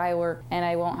 like I work, and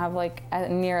I won't have like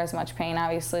near as much pain.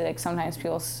 Obviously, like sometimes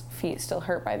people's feet still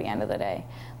hurt by the end of the day,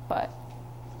 but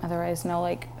otherwise no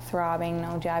like throbbing,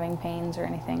 no jabbing pains or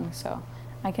anything, so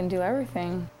I can do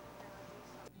everything.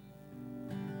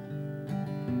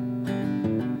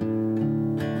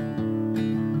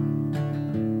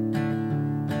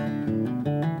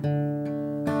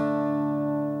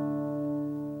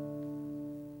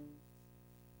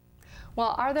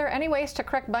 Well, are there any ways to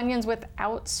correct bunions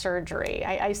without surgery?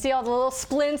 I see all the little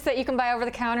splints that you can buy over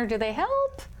the counter. Do they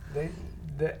help?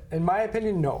 In my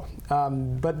opinion, no.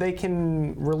 But they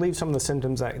can relieve some of the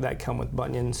symptoms that come with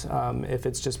bunions. If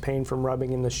it's just pain from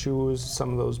rubbing in the shoes,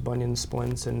 some of those bunion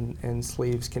splints and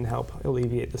sleeves can help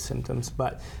alleviate the symptoms.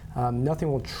 But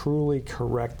nothing will truly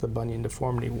correct the bunion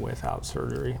deformity without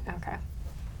surgery. Okay.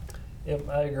 Yep,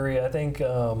 I agree. I think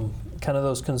kind of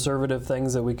those conservative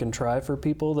things that we can try for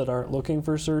people that aren't looking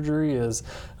for surgery is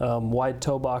wide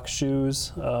toe box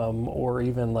shoes, or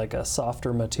even like a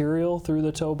softer material through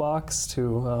the toe box to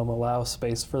allow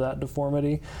space for that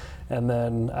deformity. And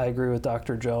then I agree with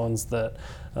Dr. Jones that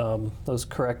those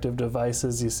corrective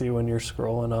devices you see when you're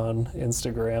scrolling on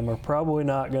Instagram are probably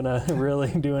not going to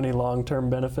really do any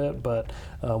long-term benefit, but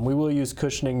we will use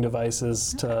cushioning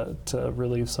devices to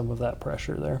relieve some of that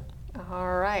pressure there.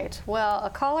 All right. Well, a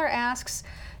caller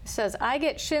says, I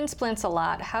get shin splints a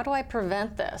lot. How do I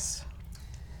prevent this?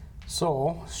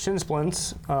 So, shin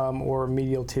splints, or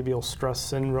medial tibial stress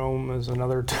syndrome is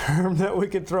another term that we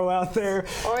could throw out there.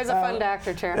 Always a fun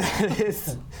doctor term.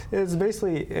 It's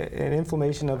basically an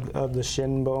inflammation of the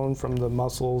shin bone from the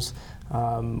muscles,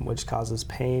 which causes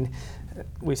pain.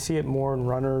 We see it more in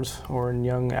runners or in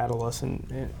young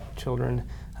adolescent children.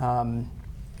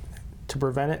 To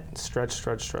prevent it, stretch,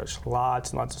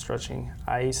 lots and lots of stretching,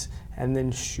 ice, and then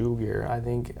shoe gear. I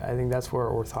think that's where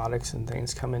orthotics and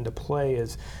things come into play.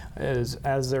 Is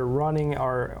as they're running,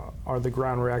 are the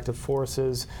ground reactive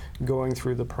forces going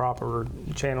through the proper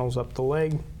channels up the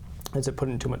leg? Is it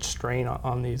putting too much strain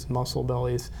on these muscle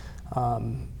bellies?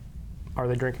 Are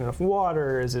they drinking enough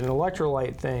water? Is it an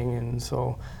electrolyte thing? And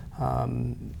so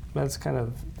that's kind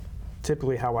of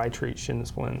typically how I treat shin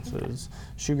splints is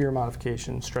shoe gear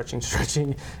modification,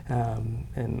 stretching,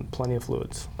 and plenty of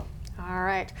fluids. All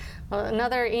right. Well,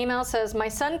 another email says, my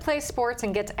son plays sports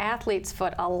and gets athlete's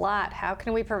foot a lot. How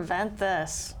can we prevent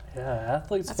this? Yeah,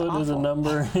 athlete's That's foot awful. is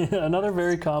another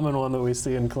very common one that we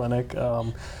see in clinic.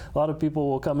 A lot of people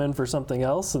will come in for something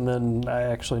else, and then I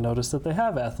actually notice that they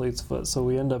have athlete's foot, so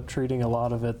we end up treating a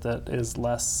lot of it that is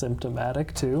less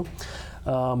symptomatic too.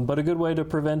 But a good way to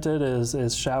prevent it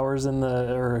is showers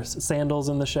or sandals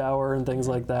in the shower and things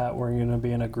like that where you're going to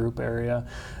be in a group area.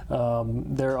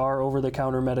 There are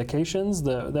over-the-counter medications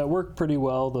that work pretty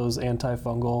well, those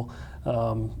antifungal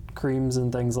creams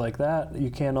and things like that.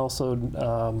 You can also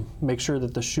make sure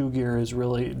that the shoe gear is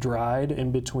really dried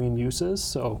in between uses,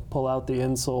 so pull out the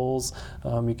insoles.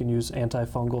 You can use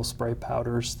antifungal spray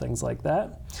powders, things like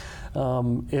that.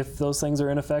 If those things are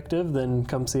ineffective, then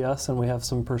come see us, and we have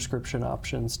some prescription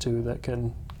options too that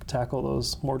can tackle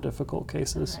those more difficult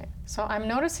cases. Right. So I'm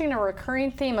noticing a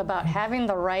recurring theme about having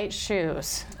the right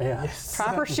shoes. Yeah. Yes.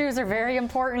 Proper shoes are very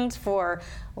important for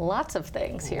lots of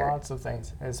things here. Lots of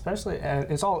things, especially, and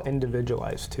it's all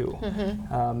individualized too.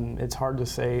 It's hard to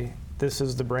say, this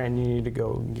is the brand you need to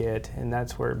go get, and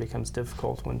that's where it becomes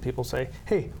difficult when people say,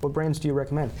 hey, what brands do you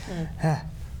recommend?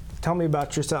 Tell me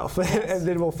about yourself, and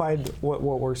then we'll find what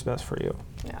works best for you.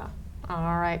 Yeah.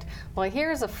 All right. Well,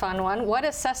 here's a fun one. What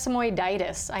is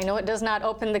sesamoiditis? I know it does not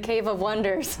open the cave of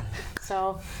wonders.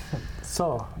 So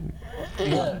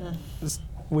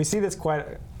we see this quite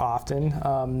often.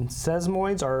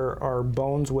 Sesamoids are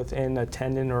bones within a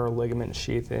tendon or a ligament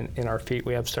sheath in our feet.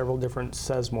 We have several different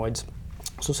sesamoids.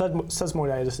 So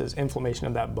sesamoiditis is inflammation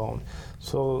of that bone.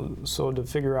 So to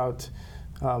figure out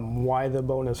why the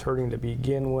bone is hurting to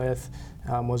begin with.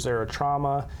 Was there a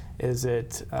trauma? Is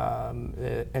it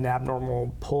an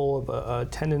abnormal pull of a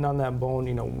tendon on that bone?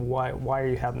 You know, why are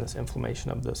you having this inflammation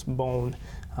of this bone?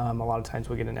 A lot of times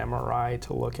we get an MRI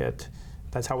to look at.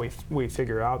 That's how we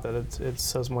figure out that it's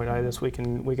sesamoiditis. We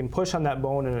can push on that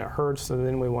bone and it hurts, so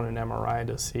then we want an MRI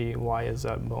to see why is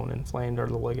that bone inflamed, are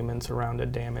the ligaments around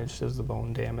it damaged, is the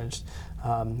bone damaged.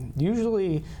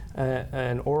 Usually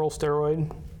an oral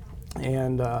steroid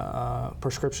and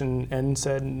prescription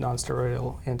NSAID,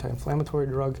 non-steroidal anti-inflammatory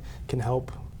drug, can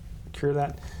help cure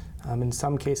that. In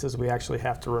some cases, we actually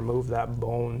have to remove that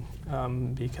bone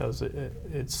because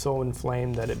it's so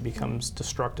inflamed that it becomes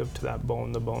destructive to that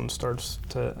bone. The bone starts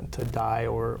to die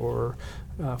or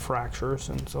fractures,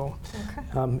 and so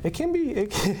it can be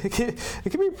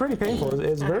pretty painful.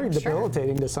 It's very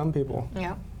debilitating to some people.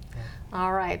 Yeah.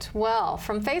 All right. Well,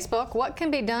 from Facebook, what can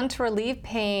be done to relieve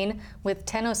pain with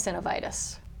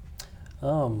tenosynovitis?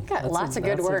 Got lots of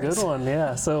good words. That's a good one,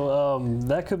 yeah. So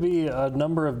that could be a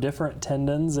number of different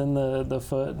tendons in the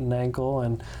foot and ankle,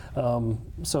 and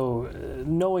so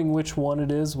knowing which one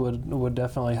it is would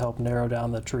definitely help narrow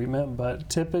down the treatment.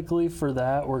 But typically for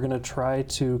that, we're going to try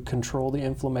to control the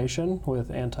inflammation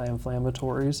with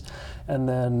anti-inflammatories, and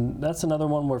then that's another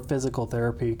one where physical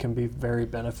therapy can be very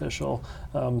beneficial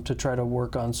to try to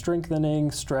work on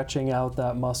strengthening, stretching out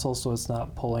that muscle so it's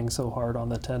not pulling so hard on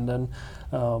the tendon.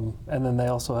 And then they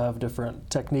also have different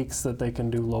techniques that they can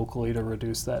do locally to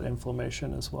reduce that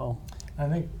inflammation as well. I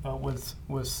think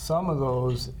with some of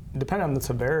those, depending on the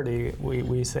severity,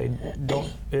 we say don't.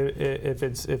 If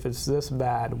it's this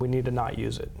bad, we need to not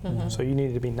use it. So you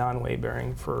need to be non-weight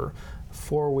bearing for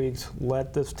 4 weeks,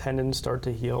 let this tendon start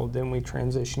to heal, then we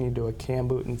transition you to a cam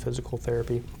boot and physical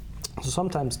therapy. So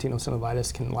sometimes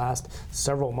tenosynovitis can last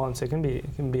several months. It can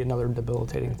be another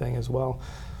debilitating thing as well.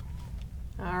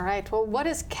 All right. Well, what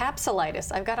is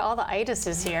capsulitis? I've got all the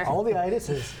itises here. All the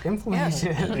itises,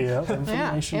 inflammation. Yeah,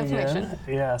 inflammation Yeah, again. inflammation.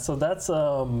 Yeah, so that's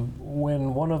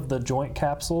when one of the joint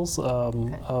capsules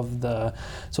of the,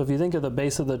 so if you think of the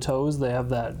base of the toes, they have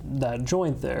that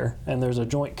joint there, and there's a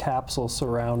joint capsule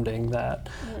surrounding that.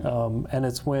 And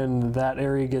it's when that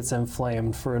area gets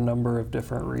inflamed for a number of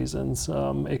different reasons.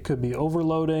 It could be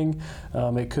overloading,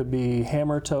 it could be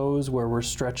hammer toes where we're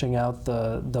stretching out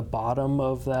the bottom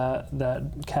of that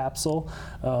capsule.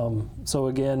 So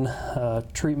again,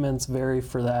 treatments vary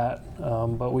for that,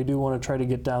 but we do want to try to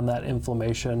get down that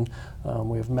inflammation.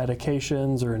 We have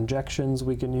medications or injections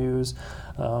we can use.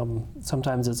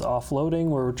 Sometimes it's offloading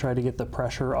where we try to get the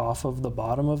pressure off of the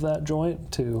bottom of that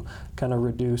joint to kind of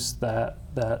reduce that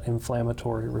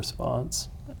inflammatory response.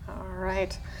 All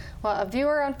right. Well, a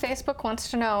viewer on Facebook wants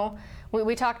to know,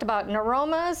 we talked about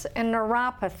neuromas and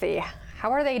neuropathy.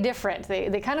 How are they different?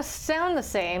 They kind of sound the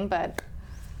same, but...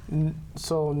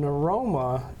 So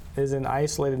neuroma is an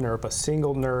isolated nerve. A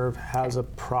single nerve has a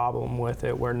problem with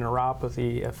it, where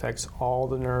neuropathy affects all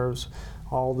the nerves,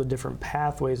 all the different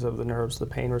pathways of the nerves, the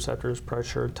pain receptors,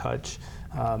 pressure, touch,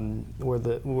 where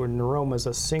neuroma is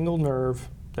a single nerve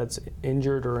that's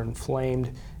injured or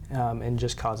inflamed and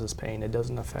just causes pain. It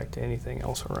doesn't affect anything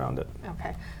else around it.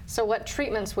 Okay. So what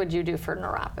treatments would you do for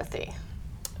neuropathy?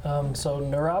 So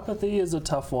neuropathy is a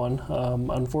tough one.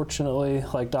 Unfortunately,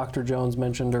 like Dr. Jones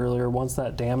mentioned earlier, once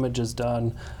that damage is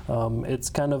done, it's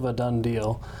kind of a done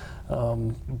deal.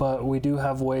 But we do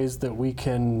have ways that we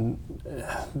can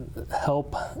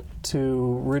help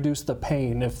to reduce the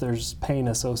pain if there's pain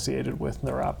associated with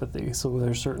neuropathy. So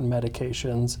there's certain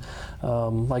medications,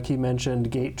 like he mentioned,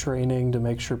 gait training to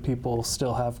make sure people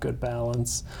still have good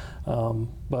balance.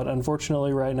 But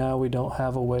unfortunately right now we don't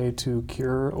have a way to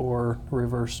cure or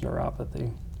reverse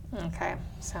neuropathy. Okay,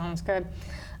 sounds good.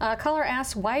 Caller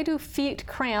asks, why do feet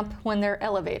cramp when they're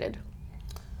elevated?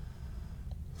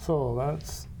 So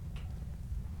that's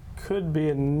could be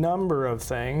a number of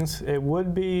things. It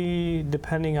would be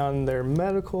depending on their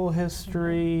medical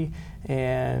history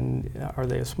and are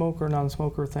they a smoker,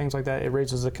 non-smoker, things like that. It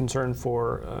raises a concern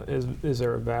for is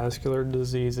there a vascular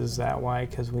disease? Is that why?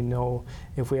 Because we know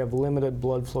if we have limited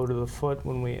blood flow to the foot,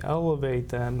 when we elevate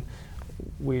them,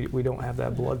 we don't have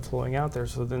that blood flowing out there,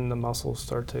 so then the muscles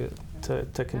start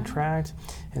to contract,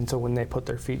 and so when they put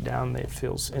their feet down, it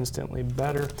feels instantly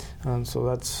better. So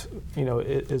that's,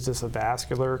 is this a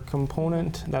vascular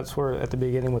component? That's where at the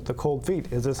beginning with the cold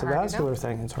feet, is this a vascular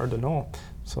thing? It's hard to know.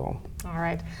 So. All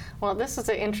right. Well, this is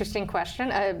an interesting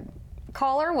question. A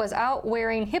caller was out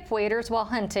wearing hip waders while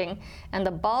hunting, and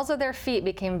the balls of their feet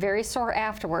became very sore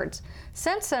afterwards.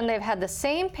 Since then, they've had the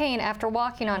same pain after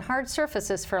walking on hard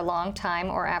surfaces for a long time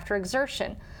or after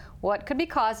exertion. What could be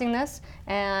causing this,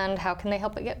 and how can they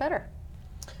help it get better?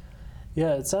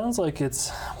 Yeah, it sounds like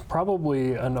it's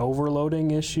probably an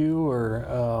overloading issue,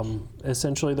 or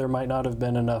essentially there might not have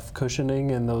been enough cushioning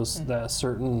in those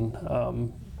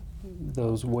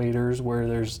those waders where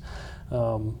there's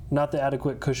not the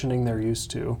adequate cushioning they're used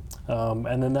to.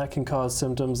 And then that can cause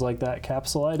symptoms like that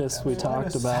capsulitis we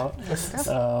talked about,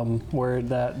 where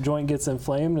that joint gets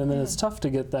inflamed, and then it's tough to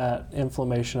get that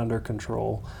inflammation under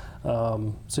control.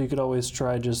 So you could always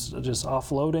try just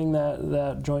offloading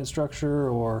that joint structure,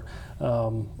 or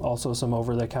also some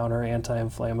over-the-counter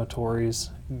anti-inflammatories.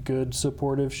 Good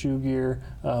supportive shoe gear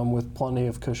with plenty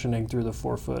of cushioning through the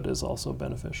forefoot is also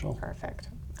beneficial. Perfect.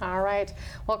 All right.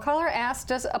 Well, caller asked,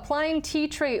 does applying tea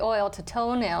tree oil to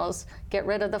toenails get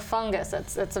rid of the fungus?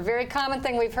 It's a very common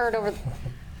thing we've heard over.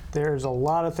 There's a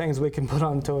lot of things we can put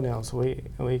on toenails. We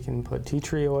can put tea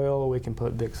tree oil, we can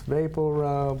put Vicks Vapor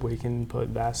Rub, we can put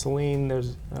Vaseline.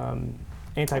 There's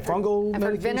antifungal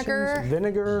medications.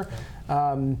 Vinegar.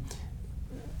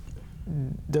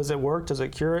 Does it work? Does it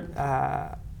cure it?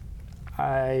 I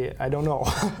don't know.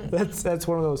 that's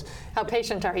one of those. How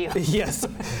patient are you? Yes,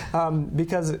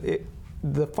 because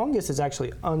the fungus is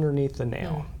actually underneath the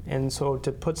nail, and so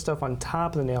to put stuff on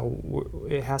top of the nail,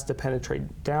 it has to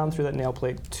penetrate down through that nail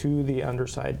plate to the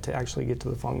underside to actually get to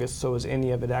the fungus. So is any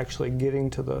of it actually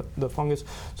getting to the fungus?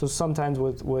 So sometimes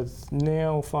with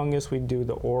nail fungus, we do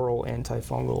the oral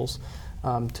antifungals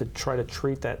to try to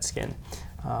treat that skin.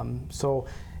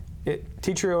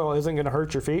 Tea tree oil isn't going to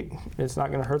hurt your feet. It's not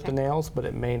going to hurt the nails, but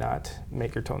it may not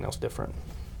make your toenails different.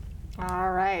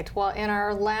 All right. Well, in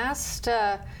our last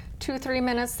 2-3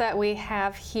 minutes that we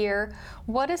have here,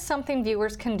 what is something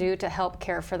viewers can do to help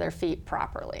care for their feet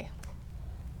properly?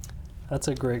 That's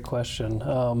a great question.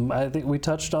 I think we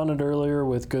touched on it earlier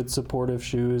with good supportive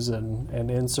shoes and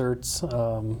inserts.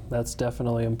 That's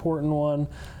definitely an important one.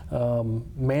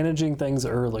 Managing things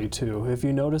early too. If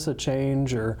you notice a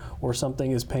change or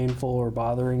something is painful or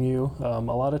bothering you, a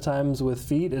lot of times with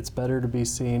feet it's better to be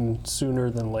seen sooner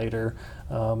than later.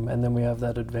 And then we have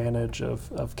that advantage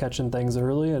of catching things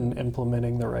early and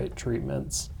implementing the right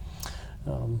treatments.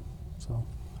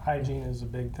 Hygiene is a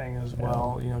big thing as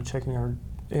well. You know, checking our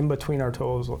in between our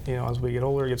toes. You know, as we get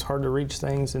older, it gets hard to reach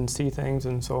things and see things,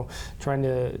 and so trying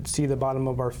to see the bottom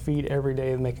of our feet every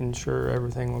day and making sure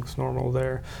everything looks normal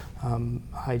there.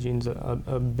 Hygiene's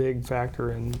a big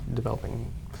factor in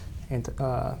developing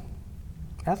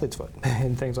athlete's foot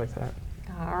and things like that.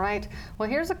 All right. Well,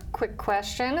 here's a quick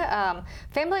question.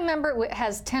 Family member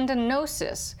has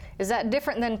tendinosis. Is that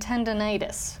different than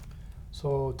tendinitis?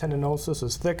 So tendinosis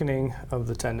is thickening of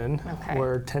the tendon,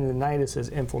 where tendinitis is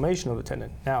inflammation of the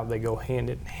tendon. Now, they go hand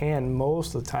in hand.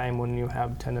 Most of the time when you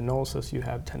have tendinosis, you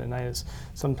have tendinitis.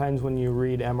 Sometimes when you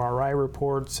read MRI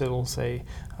reports, it'll say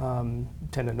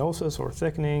tendinosis or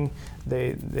thickening.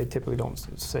 They typically don't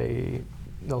say,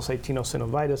 they'll say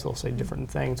tenosynovitis, they'll say different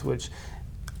things, which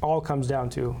all comes down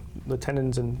to the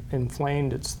tendon's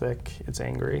inflamed, it's thick, it's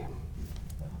angry.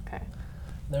 Okay.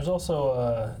 There's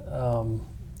also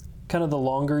kind of the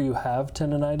longer you have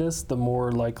tendinitis, the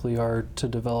more likely you are to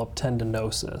develop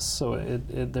tendinosis. So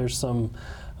there's some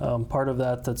part of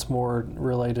that that's more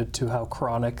related to how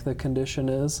chronic the condition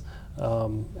is,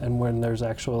 and when there's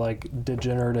actual like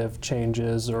degenerative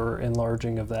changes or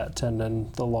enlarging of that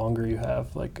tendon, the longer you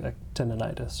have like a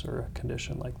tendinitis or a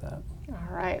condition like that.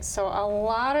 All right, so a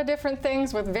lot of different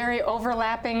things with very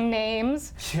overlapping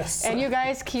names. Yes. And you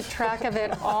guys keep track of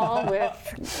it all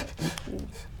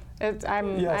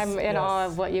I'm in awe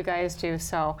of what you guys do.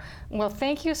 So, well,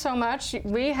 thank you so much.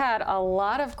 We had a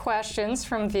lot of questions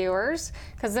from viewers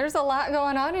because there's a lot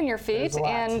going on in your feet,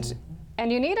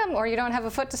 and you need them or you don't have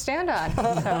a foot to stand on.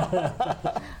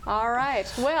 So. All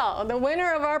right. Well, the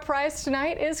winner of our prize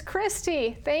tonight is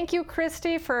Christy. Thank you,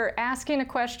 Christy, for asking a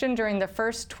question during the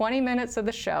first 20 minutes of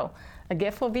the show. A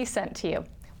gift will be sent to you.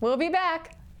 We'll be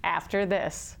back after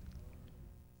this.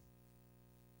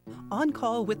 On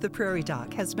Call with the Prairie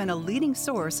Doc has been a leading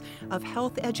source of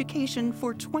health education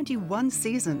for 21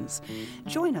 seasons.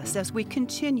 Join us as we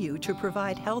continue to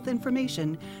provide health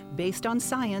information based on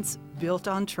science, built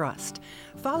on trust.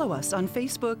 Follow us on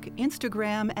Facebook,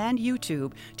 Instagram, and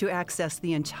YouTube to access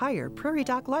the entire Prairie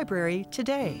Doc library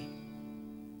today.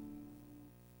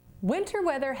 Winter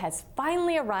weather has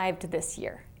finally arrived this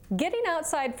year. Getting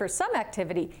outside for some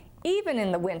activity, even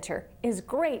in the winter, is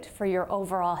great for your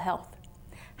overall health.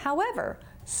 However,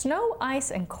 snow, ice,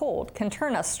 and cold can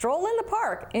turn a stroll in the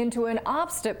park into an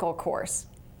obstacle course.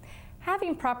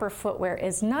 Having proper footwear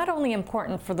is not only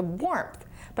important for the warmth,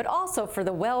 but also for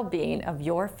the well-being of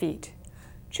your feet.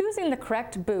 Choosing the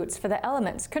correct boots for the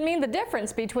elements could mean the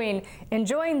difference between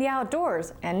enjoying the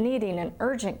outdoors and needing an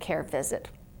urgent care visit.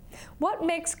 What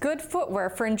makes good footwear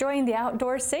for enjoying the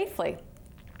outdoors safely?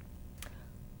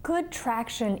 Good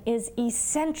traction is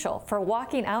essential for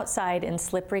walking outside in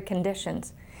slippery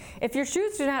conditions. If your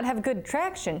shoes do not have good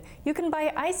traction, you can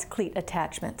buy ice cleat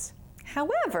attachments.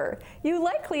 However, you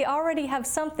likely already have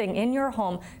something in your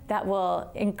home that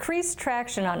will increase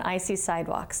traction on icy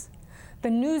sidewalks. The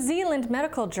New Zealand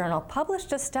Medical Journal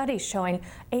published a study showing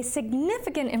a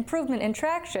significant improvement in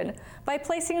traction by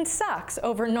placing socks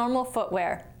over normal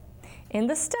footwear. In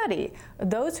the study,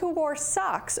 those who wore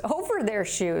socks over their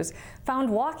shoes found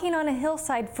walking on a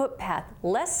hillside footpath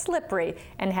less slippery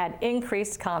and had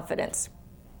increased confidence.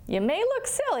 You may look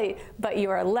silly, but you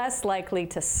are less likely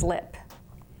to slip.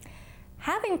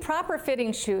 Having proper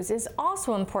fitting shoes is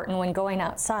also important when going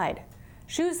outside.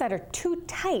 Shoes that are too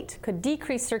tight could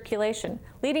decrease circulation,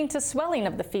 leading to swelling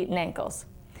of the feet and ankles.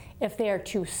 If they are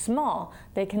too small,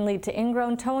 they can lead to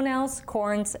ingrown toenails,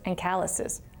 corns, and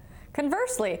calluses.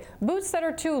 Conversely, boots that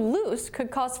are too loose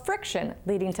could cause friction,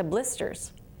 leading to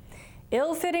blisters.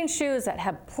 Ill-fitting shoes that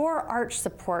have poor arch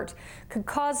support could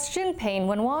cause shin pain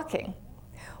when walking.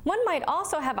 One might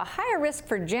also have a higher risk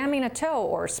for jamming a toe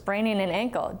or spraining an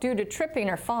ankle due to tripping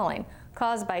or falling,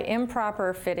 caused by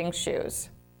improper fitting shoes.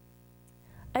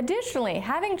 Additionally,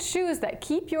 having shoes that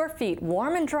keep your feet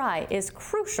warm and dry is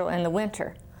crucial in the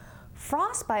winter.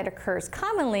 Frostbite occurs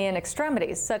commonly in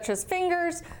extremities such as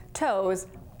fingers, toes,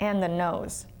 and the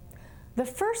nose. The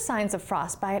first signs of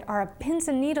frostbite are a pins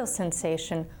and needles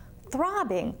sensation,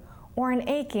 throbbing, or an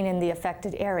aching in the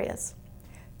affected areas.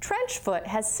 Trench foot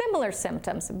has similar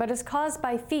symptoms, but is caused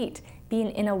by feet being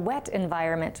in a wet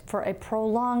environment for a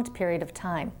prolonged period of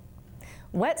time.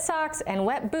 Wet socks and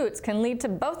wet boots can lead to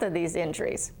both of these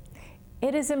injuries.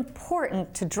 It is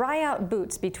important to dry out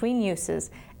boots between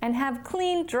uses and have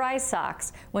clean, dry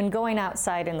socks when going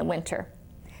outside in the winter.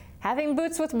 Having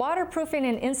boots with waterproofing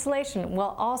and insulation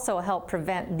will also help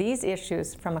prevent these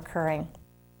issues from occurring.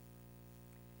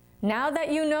 Now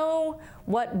that you know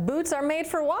what boots are made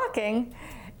for walking,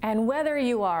 and whether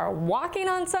you are walking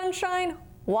on sunshine,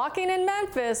 walking in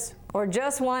Memphis, or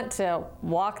just want to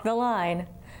walk the line,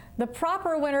 the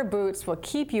proper winter boots will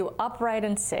keep you upright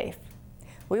and safe.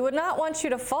 We would not want you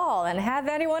to fall and have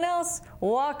anyone else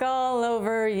walk all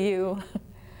over you.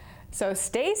 So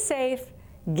stay safe,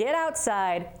 get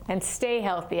outside, and stay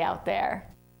healthy out there.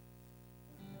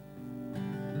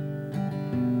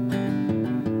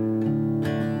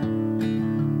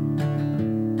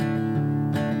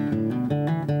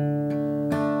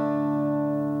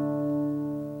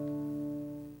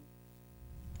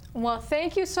 Well,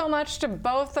 thank you so much to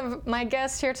both of my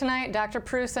guests here tonight, Dr.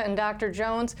 Prusa and Dr.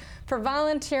 Jones, for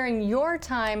volunteering your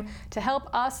time to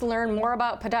help us learn more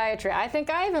about podiatry. I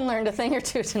think I even learned a thing or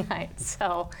two tonight.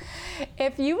 So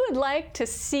if you would like to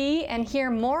see and hear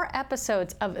more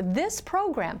episodes of this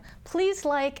program, please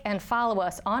like and follow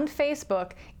us on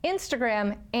Facebook,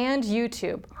 Instagram, and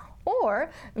YouTube, or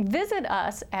visit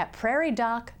us at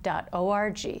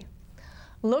prairiedoc.org.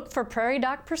 Look for Prairie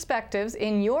Doc Perspectives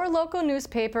in your local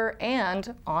newspaper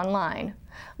and online.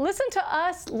 Listen to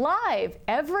us live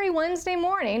every Wednesday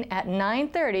morning at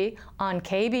 9:30 on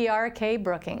KBRK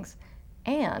Brookings.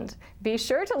 And be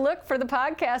sure to look for the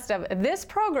podcast of this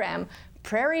program,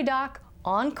 Prairie Doc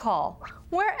On Call,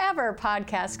 wherever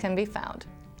podcasts can be found.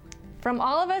 From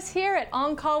all of us here at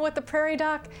On Call with the Prairie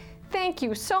Doc, thank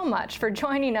you so much for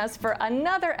joining us for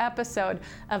another episode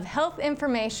of health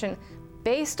information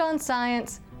based on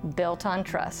science, built on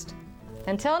trust.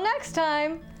 Until next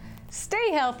time,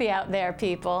 stay healthy out there,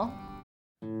 people.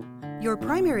 Your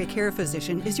primary care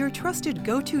physician is your trusted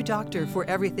go-to doctor for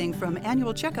everything from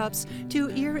annual checkups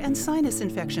to ear and sinus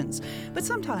infections. But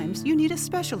sometimes you need a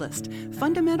specialist.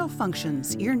 Fundamental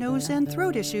functions, ear, nose, and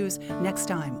throat issues. Next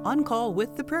time on Call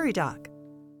with the Prairie Doc.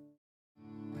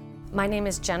 My name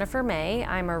is Jennifer May.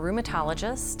 I'm a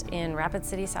rheumatologist in Rapid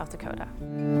City, South Dakota.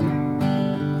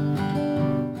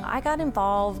 I got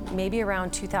involved maybe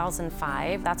around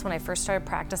 2005. That's when I first started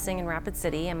practicing in Rapid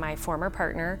City, and my former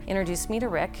partner introduced me to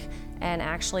Rick and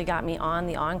actually got me on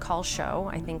the On Call show.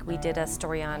 I think we did a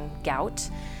story on gout,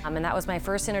 and that was my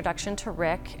first introduction to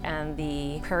Rick and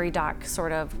the Prairie Doc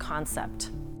sort of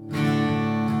concept.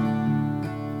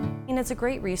 And it's a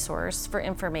great resource for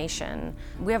information.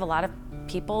 We have a lot of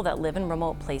people that live in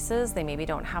remote places. They maybe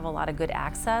don't have a lot of good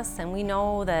access, and we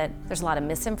know that there's a lot of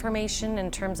misinformation in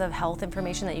terms of health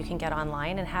information that you can get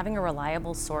online, and having a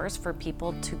reliable source for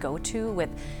people to go to with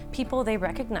people they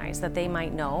recognize that they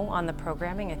might know on the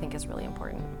programming, I think is really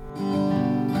important.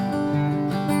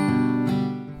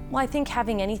 Well, I think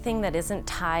having anything that isn't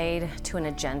tied to an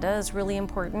agenda is really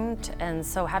important, and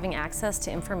so having access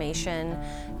to information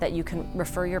that you can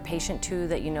refer your patient to,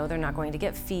 that you know they're not going to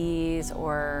get fees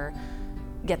or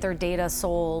get their data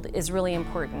sold, is really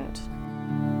important.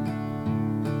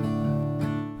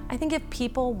 I think if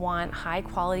people want high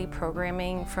quality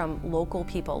programming from local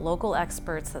people, local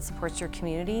experts that supports your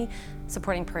community,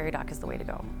 supporting Prairie Doc is the way to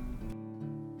go.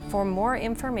 For more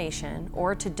information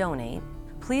or to donate,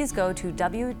 please go to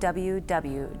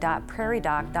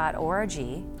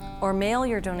www.prairiedoc.org or mail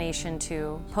your donation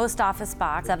to Post Office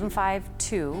Box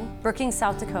 752, Brookings,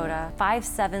 South Dakota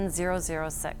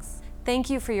 57006. Thank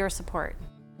you for your support.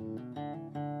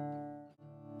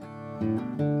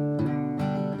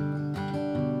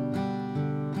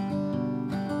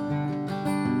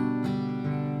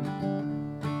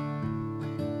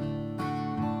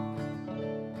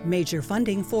 Major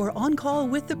funding for On Call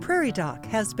with the Prairie Doc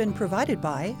has been provided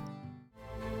by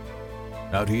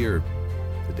Out here,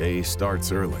 the day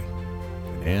starts early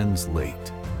and ends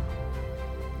late.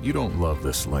 You don't love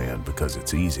this land because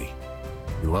it's easy.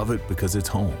 You love it because it's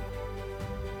home.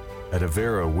 At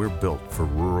Avera, we're built for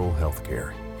rural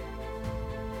healthcare.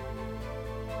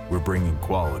 We're bringing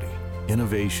quality,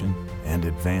 innovation, and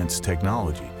advanced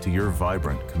technology to your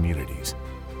vibrant communities.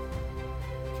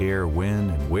 Care when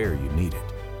and where you need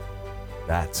it.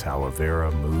 That's how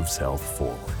Avera moves health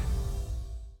forward.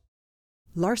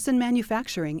 Larson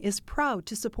Manufacturing is proud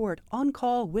to support On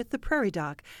Call with the Prairie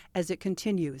Doc as it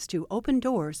continues to open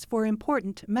doors for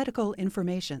important medical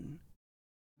information.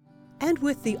 And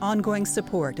with the ongoing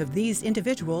support of these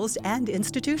individuals and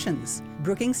institutions,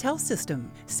 Brookings Health System,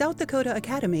 South Dakota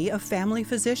Academy of Family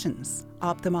Physicians,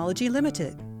 Ophthalmology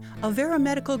Limited, Avera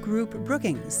Medical Group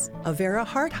Brookings, Avera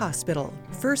Heart Hospital,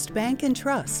 First Bank and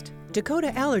Trust,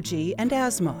 Dakota Allergy and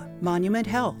Asthma, Monument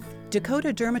Health,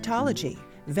 Dakota Dermatology,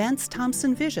 Vance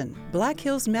Thompson Vision, Black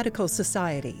Hills Medical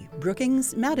Society,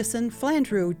 Brookings, Madison,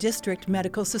 Flandreau District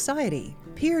Medical Society,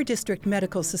 Pierre District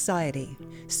Medical Society,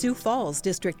 Sioux Falls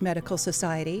District Medical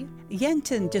Society,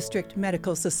 Yankton District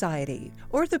Medical Society,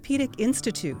 Orthopedic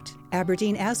Institute,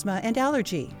 Aberdeen Asthma and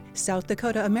Allergy, South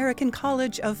Dakota American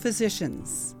College of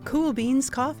Physicians, Cool Beans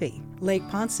Coffee, Lake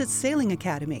Poncet Sailing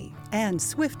Academy, and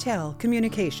Swiftel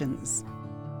Communications.